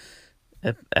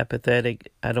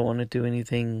apathetic, I don't want to do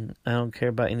anything, I don't care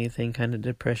about anything kind of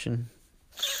depression.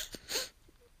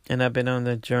 And I've been on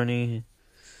the journey.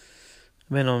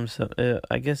 I've been on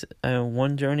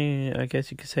one journey, I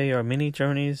guess you could say, or many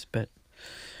journeys, but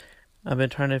I've been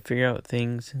trying to figure out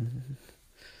things, and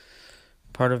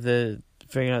part of the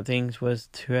figuring out things was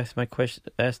to ask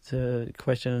the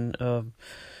question of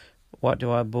what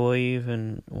do I believe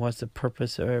and what's the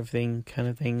purpose of everything, kind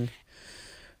of thing.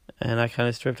 And I kind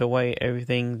of stripped away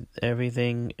everything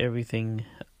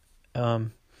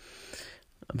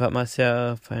about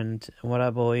myself and what I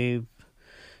believe,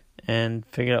 and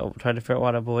tried to figure out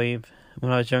what I believe.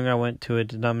 When I was younger, I went to a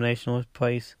denominational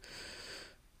place.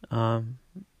 But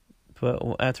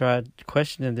after I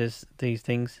questioned these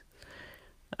things,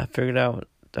 I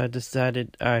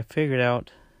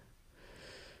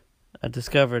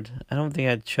discovered, I don't think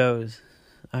I chose.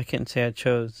 I can't say I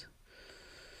chose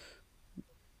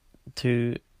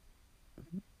to.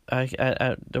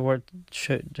 The word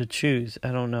to choose.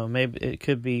 I don't know. Maybe it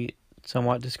could be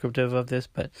somewhat descriptive of this,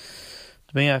 but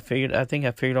to me, I figured out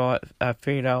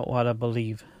what I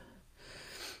believe,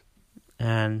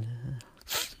 and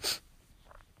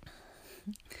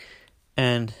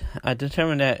I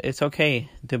determined that it's okay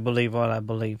to believe what I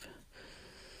believe.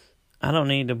 I don't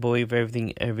need to believe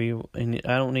everything. I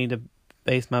don't need to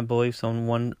base my beliefs on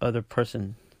one other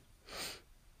person.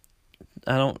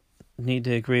 I don't need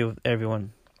to agree with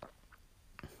everyone.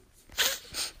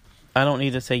 I don't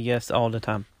need to say yes all the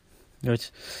time,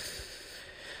 which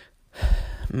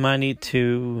my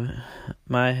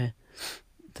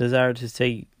desire to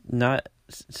say no,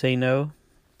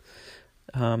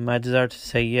 my desire to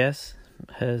say yes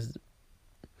has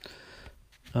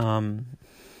um,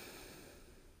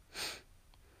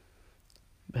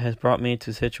 has brought me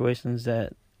to situations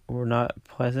that were not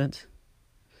pleasant,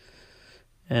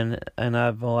 and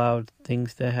I've allowed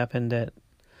things to happen that,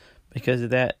 because of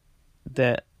that,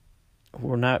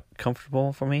 were not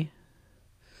comfortable for me,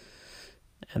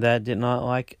 and that I did not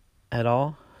like at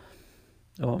all.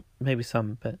 Well, maybe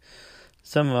some, but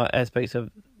some aspects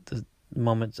of the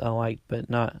moments I liked, but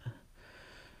not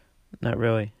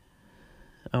really.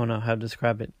 I don't know how to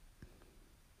describe it.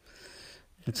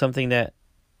 It's something that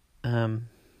some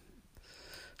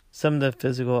of the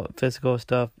physical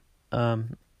stuff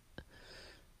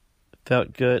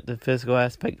felt good. The physical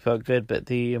aspect felt good, but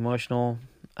the emotional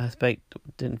aspect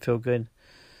didn't feel good.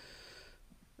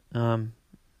 But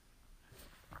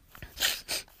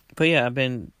yeah,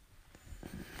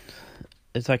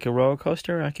 it's like a roller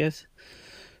coaster, I guess.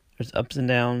 There's ups and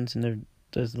downs, and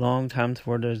there's long times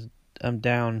where I'm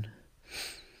down.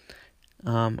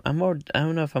 I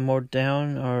don't know if I'm more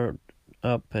down or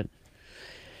up, but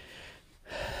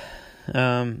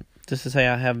just to say,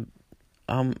 I have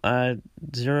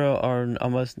zero or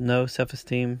almost no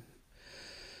self-esteem.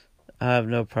 I have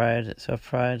no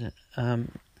self-pride.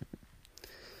 And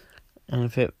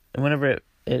whenever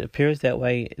it appears that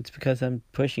way, it's because I'm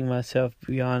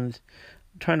trying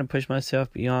to push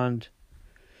myself beyond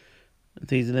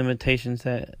these limitations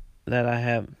that I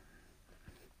have.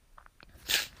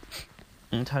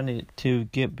 I'm trying to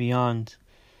get beyond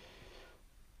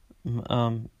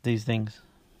these things.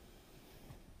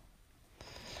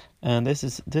 And this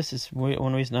is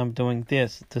one reason I'm doing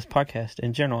this podcast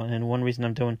in general, and one reason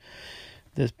I'm doing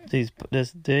these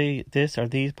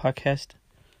podcasts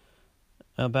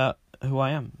about who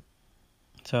I am.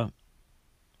 So,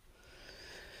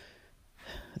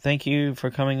 thank you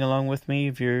for coming along with me.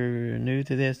 If you're new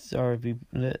to this, or if you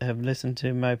have listened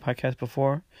to my podcast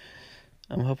before,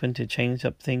 I'm hoping to change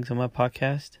up things on my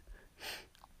podcast.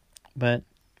 But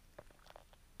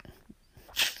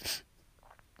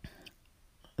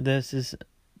this is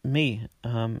me.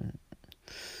 A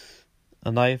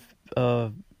life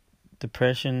of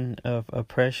depression, of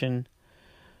oppression,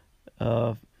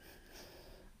 of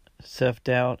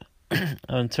self-doubt,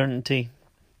 uncertainty.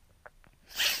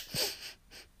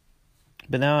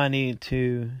 But now I'm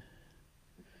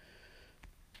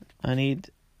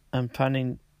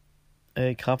finding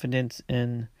a confidence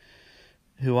in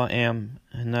who I am,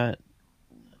 and not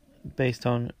based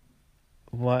on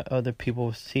what other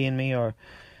people see in me, or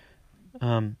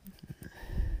how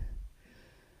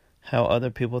other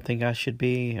people think I should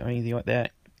be, or anything like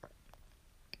that.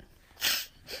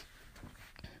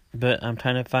 But I'm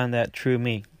trying to find that true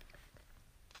me.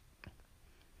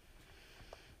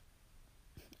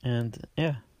 And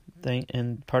yeah,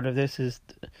 and part of this is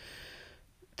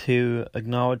to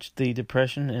acknowledge the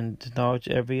depression and to acknowledge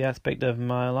every aspect of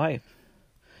my life.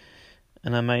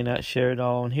 And I may not share it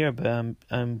all in here, but I'm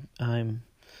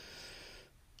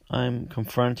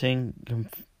confronting,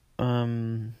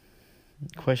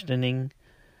 questioning,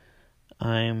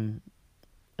 I'm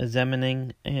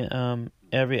examining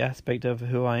every aspect of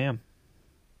who I am.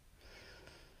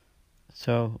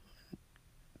 So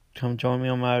come join me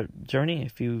on my journey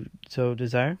if you so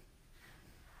desire.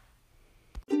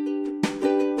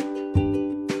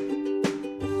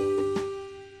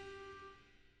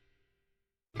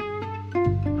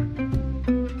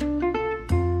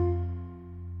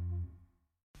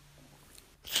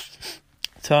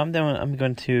 So I'm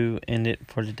going to end it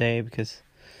for today, because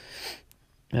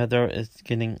my throat is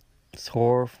getting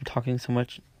sore from talking so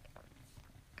much.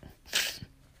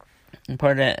 And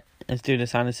part of that is due to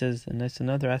sinuses, and that's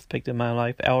another aspect of my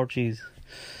life, allergies.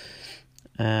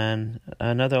 And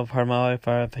another part of my life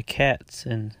are the cats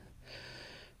and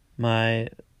my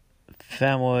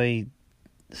family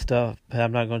stuff. But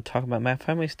I'm not going to talk about my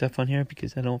family stuff on here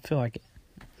because I don't feel like it.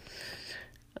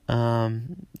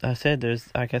 There's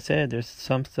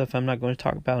some stuff I'm not going to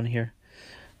talk about in here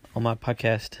on my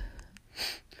podcast.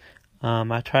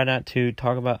 I try not to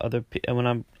talk about other people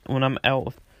when I'm out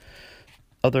with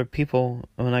other people.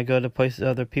 When I go to places with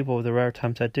other people, the rare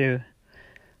times I do,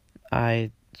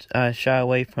 I shy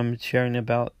away from sharing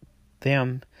about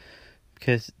them,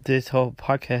 because this whole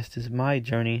podcast is my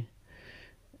journey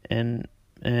and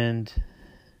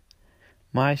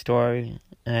my story,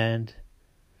 and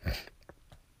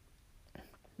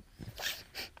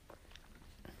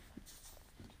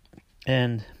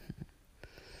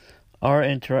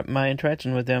my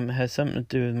interaction with them has something to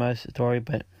do with my story,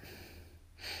 but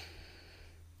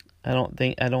I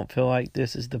don't feel like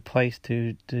this is the place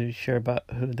to share about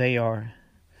who they are.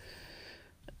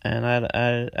 And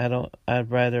I'd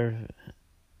rather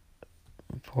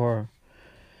for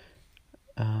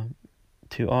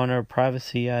to honor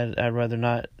privacy, I'd rather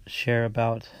not share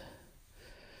about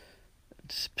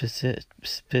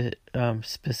specifics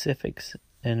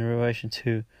in relation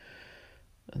to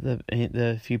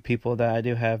the few people that I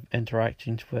do have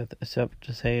interactions with, except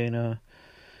to say, that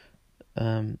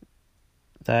I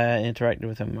interacted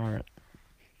with them, or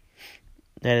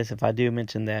that is, if I do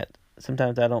mention that.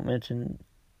 Sometimes I don't mention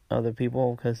other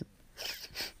people because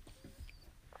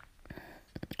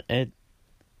it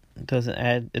doesn't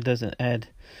add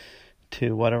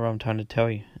to whatever I'm trying to tell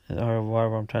you or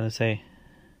whatever I'm trying to say.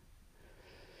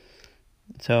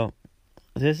 So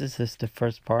this is just the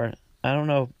first part. I don't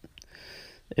know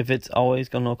if it's always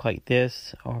going to look like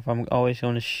this, or if I'm always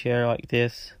going to share like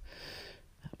this.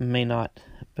 May not,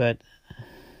 but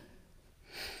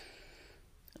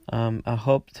I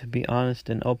hope to be honest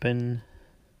and open.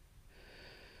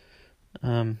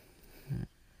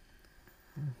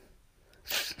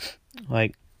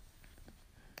 Like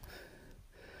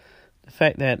the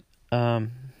fact that I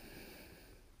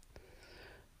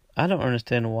don't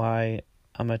understand why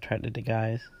I'm attracted to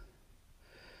guys.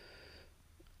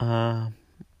 But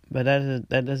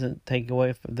that doesn't take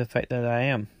away from the fact that I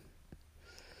am.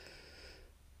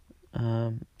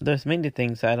 There's many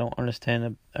things I don't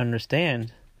understand,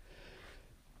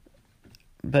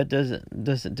 but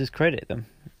doesn't discredit them.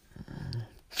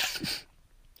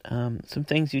 Some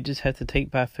things you just have to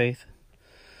take by faith.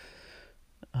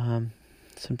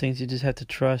 Some things you just have to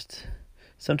trust.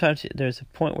 Sometimes there's a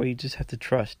point where you just have to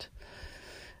trust.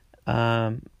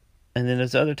 And then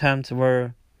there's other times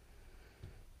where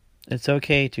it's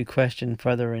okay to question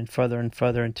further and further and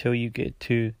further until you get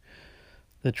to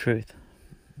the truth.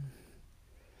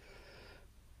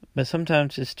 But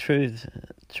sometimes it's truth.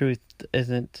 Truth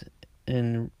isn't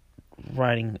in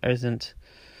writing. Isn't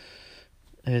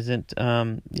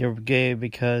you're gay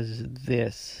because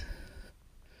this.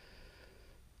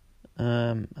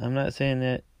 I'm not saying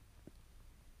that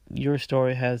your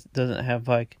story doesn't have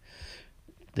like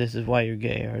this is why you're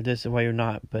gay or this is why you're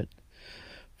not, but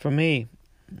for me,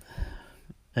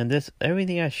 and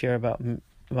everything I share about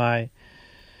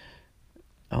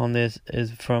on this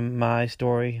is from my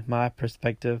story, my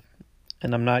perspective,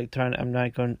 and I don't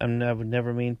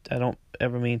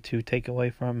ever mean to take away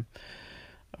from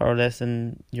or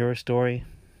lessen your story.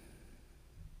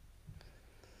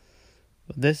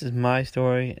 But this is my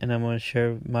story, and I'm going to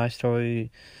share my story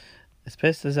as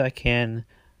best as I can,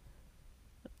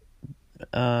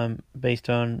 based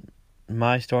on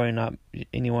my story, not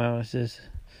anyone else's.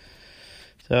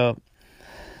 So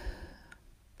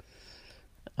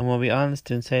I'm going to be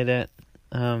honest and say that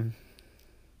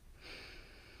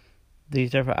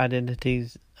these different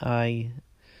identities I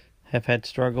have had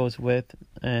struggles with,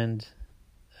 and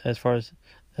as far as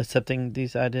accepting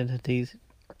these identities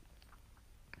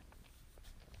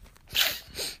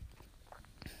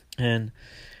and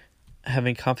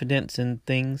having confidence in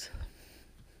things,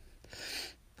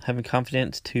 having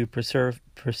confidence to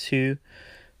pursue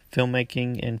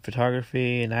filmmaking and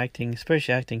photography and acting,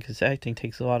 especially acting, because acting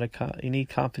takes a lot of you need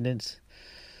confidence,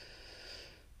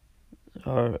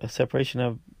 or a separation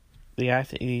of the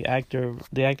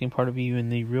acting part of you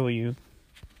and the real you,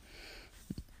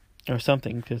 or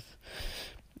something, because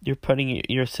you're putting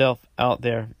yourself out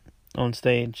there on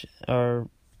stage or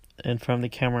in front of the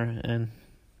camera, and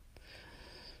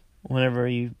whenever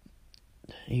you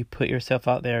put yourself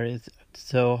out there, it's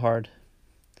so hard.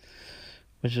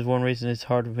 Which is one reason it's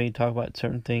hard for me to talk about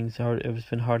certain things. It's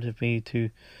been hard for me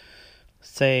to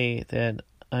say that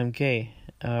I'm gay,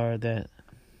 or that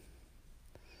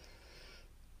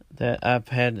I've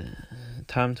had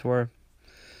times where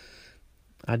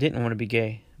I didn't want to be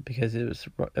gay because it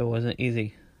wasn't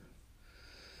easy.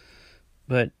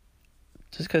 But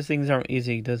just because things aren't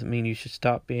easy doesn't mean you should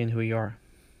stop being who you are.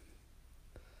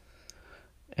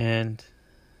 And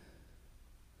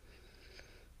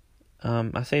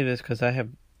I say this because I have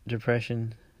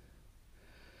depression.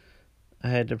 I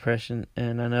had depression,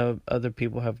 and I know other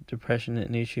people have depression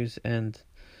and issues, and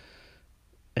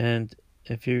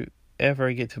if you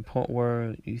ever get to a point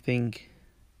where you think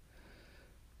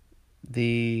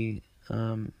the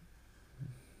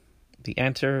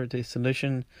answer, the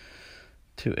solution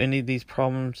to any of these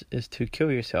problems is to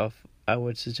kill yourself, I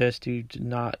would suggest you to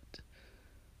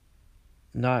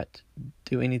not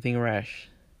do anything rash.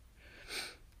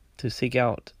 To seek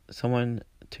out someone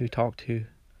to talk to.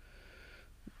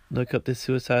 Look up the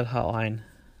suicide hotline.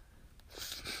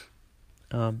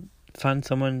 Find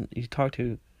someone you talk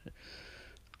to.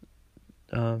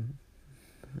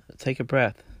 Take a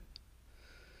breath.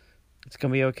 It's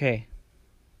gonna be okay.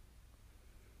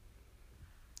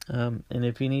 And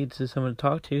if you need someone to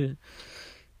talk to,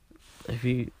 if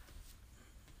you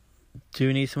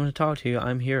do need someone to talk to,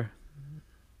 I'm here.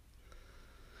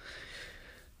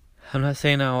 I'm not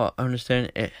saying I'll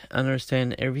understand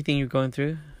everything you're going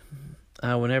through.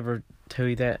 I will never tell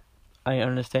you that I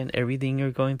understand everything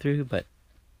you're going through, but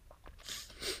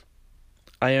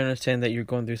I understand that you're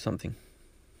going through something.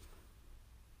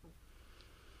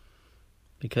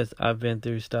 Because I've been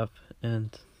through stuff,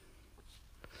 and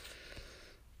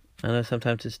I know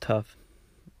sometimes it's tough.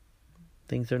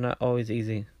 Things are not always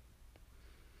easy.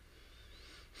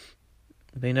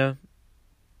 But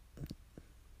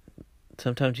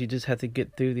sometimes you just have to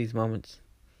get through these moments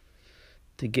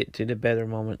to get to the better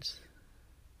moments.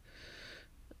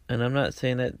 And I'm not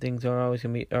saying that things are always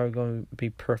going to be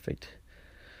perfect.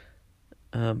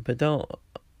 But don't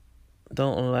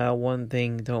allow one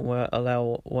thing, don't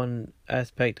allow one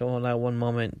aspect, don't allow one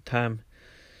moment in time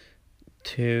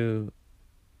to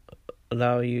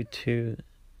allow you to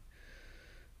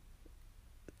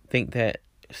think that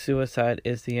suicide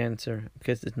is the answer,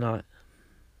 because it's not.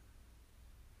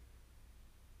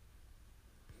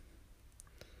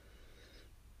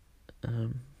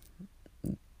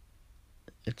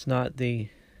 It's not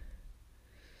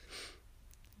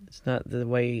the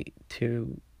way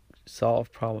to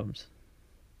solve problems.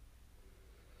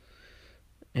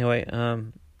 Anyway,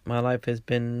 my life has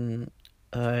been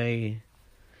a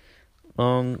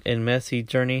long and messy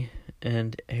journey,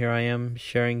 and here I am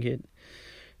sharing it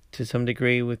to some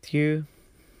degree with you.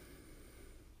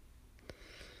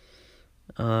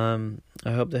 I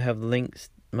hope to have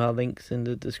my links in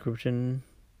the description.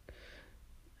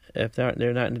 If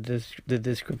they're not in the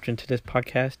description to this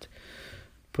podcast,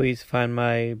 please find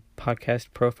my podcast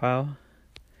profile,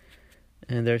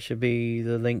 and there should be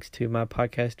the links to my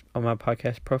podcast on my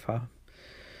podcast profile.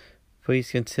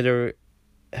 Please consider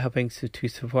helping to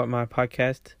support my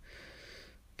podcast,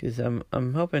 because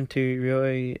I'm hoping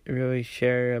to really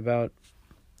share about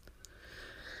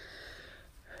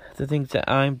the things that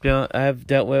I've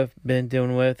been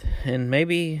dealing with, and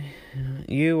maybe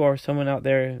you or someone out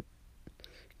there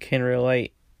can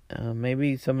relate.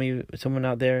 Maybe someone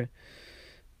out there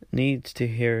needs to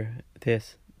hear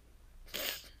this,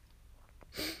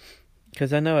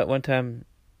 because I know at one time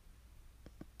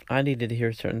I needed to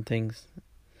hear certain things,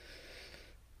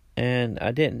 and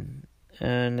I didn't,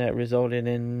 and that resulted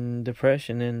in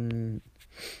depression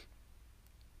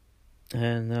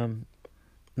and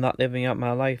not living out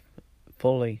my life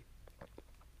fully.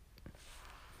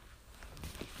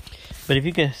 But if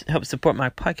you can help support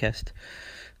my podcast,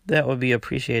 that would be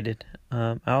appreciated.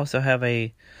 I also have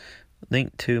a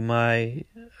link to my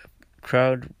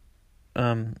CrowdRise,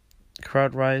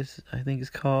 I think it's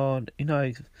called.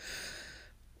 It's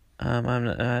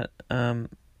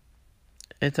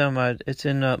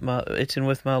in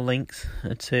with my links.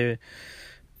 It's a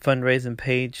fundraising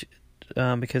page,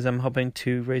 because I'm hoping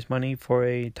to raise money for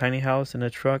a tiny house and a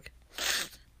truck.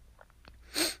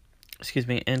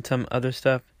 And some other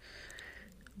stuff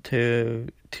to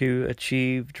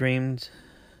achieve dreams,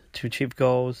 to achieve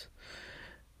goals,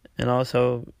 and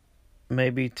also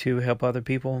maybe to help other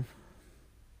people.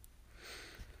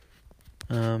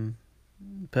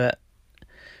 But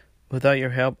without your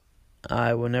help,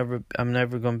 I'm never going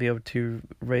to be able to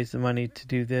raise the money to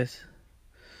do this,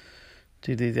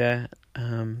 to do that.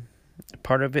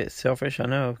 Part of it's selfish, I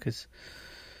know, because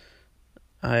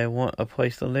I want a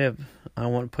place to live. I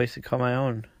want a place to call my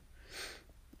own.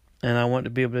 And I want to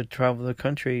be able to travel the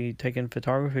country taking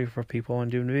photography for people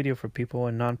and doing video for people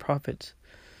and nonprofits.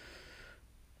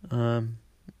 I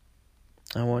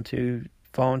want to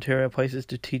volunteer at places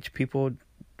to teach people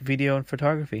video and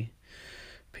photography.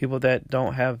 People that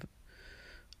don't have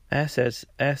access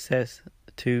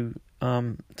to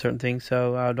certain things.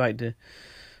 So I would like to.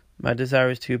 My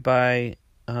desire is to buy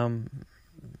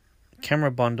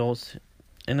camera bundles,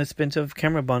 inexpensive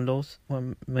camera bundles.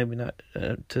 Well, maybe not.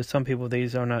 To some people,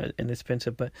 these are not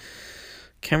inexpensive, but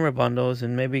camera bundles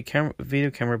and maybe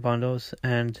video camera bundles,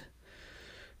 and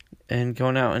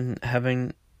going out and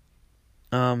having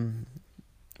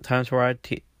times where I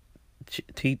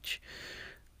teach,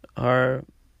 or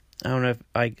I don't know if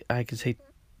I could say,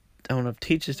 I don't know if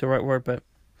teach is the right word, but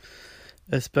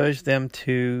expose them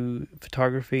to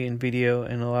photography and video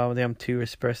and allow them to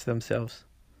express themselves.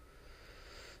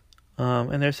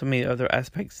 And there's so many other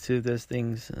aspects to those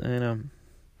things, and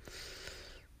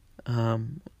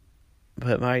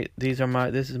but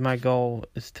this is my goal,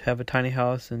 is to have a tiny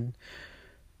house and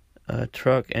a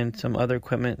truck and some other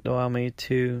equipment to allow me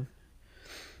to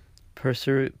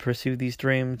pursue these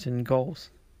dreams and goals.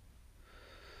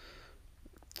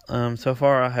 So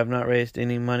far I have not raised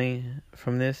any money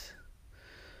from this.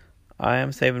 I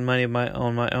am saving money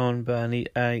on my own, but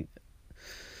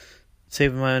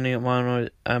saving money on my own,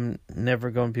 I'm never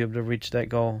going to be able to reach that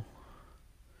goal.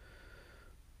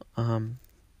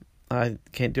 I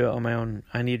can't do it on my own.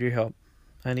 I need your help.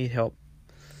 I need help.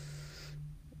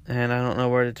 And I don't know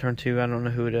where to turn to. I don't know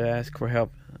who to ask for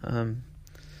help.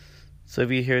 So if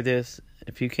you hear this,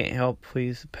 if you can't help,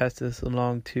 please pass this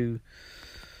along to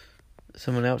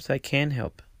someone else that can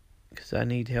help, because I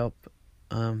need help.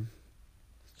 Part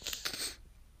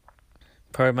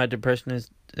of my depression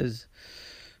is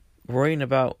worrying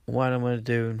about what I'm going to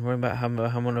do, and worrying about how I'm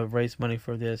going to raise money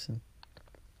for this,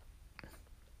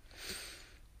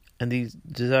 and these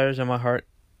desires in my heart,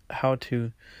 how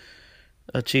to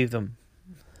achieve them.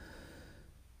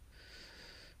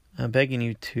 I'm begging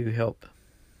you to help.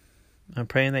 I'm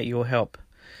praying that you will help,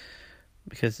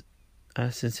 because I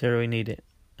sincerely need it,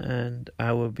 and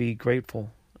I will be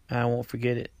grateful. I won't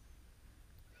forget it.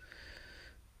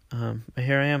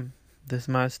 Here I am. This is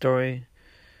my story.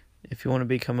 If you want to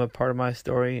become a part of my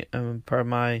story, part of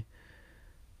my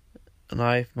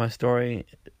life, my story,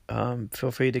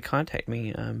 feel free to contact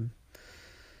me.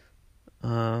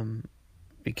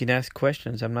 You can ask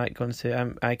questions. I'm not going to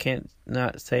say I can't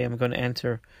not say I'm going to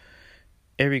answer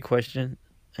every question,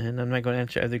 and I'm not going to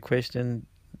answer every question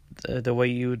the way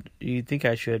you think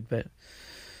I should. But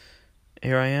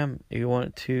here I am. If you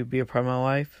want to be a part of my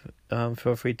life,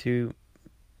 feel free to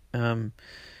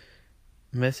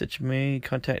message me,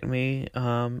 contact me,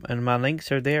 and my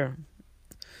links are there.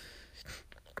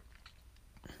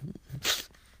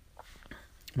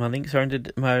 My links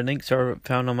are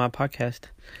found on my podcast.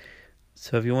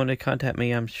 So if you want to contact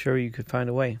me, I'm sure you could find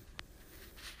a way.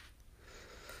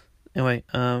 Anyway,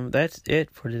 that's it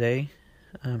for today.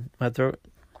 My throat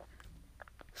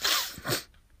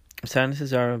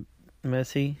sinuses are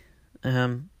messy.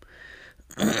 So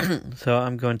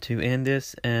I'm going to end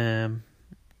this.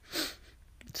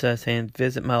 So saying,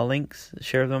 visit my links,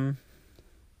 share them,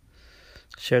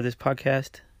 share this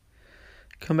podcast.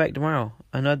 Come back tomorrow.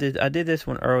 I know I did this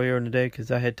one earlier in the day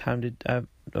because I had time to have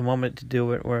a moment to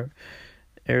do it where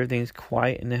everything's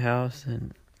quiet in the house,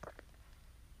 and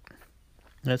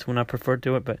that's when I prefer to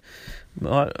do it. But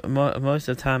most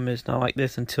of the time it's not like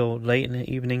this until late in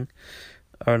the evening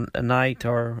or at night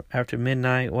or after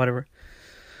midnight, whatever.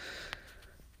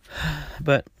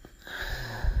 But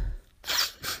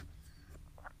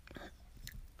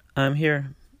I'm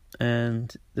here,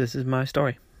 and this is my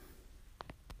story.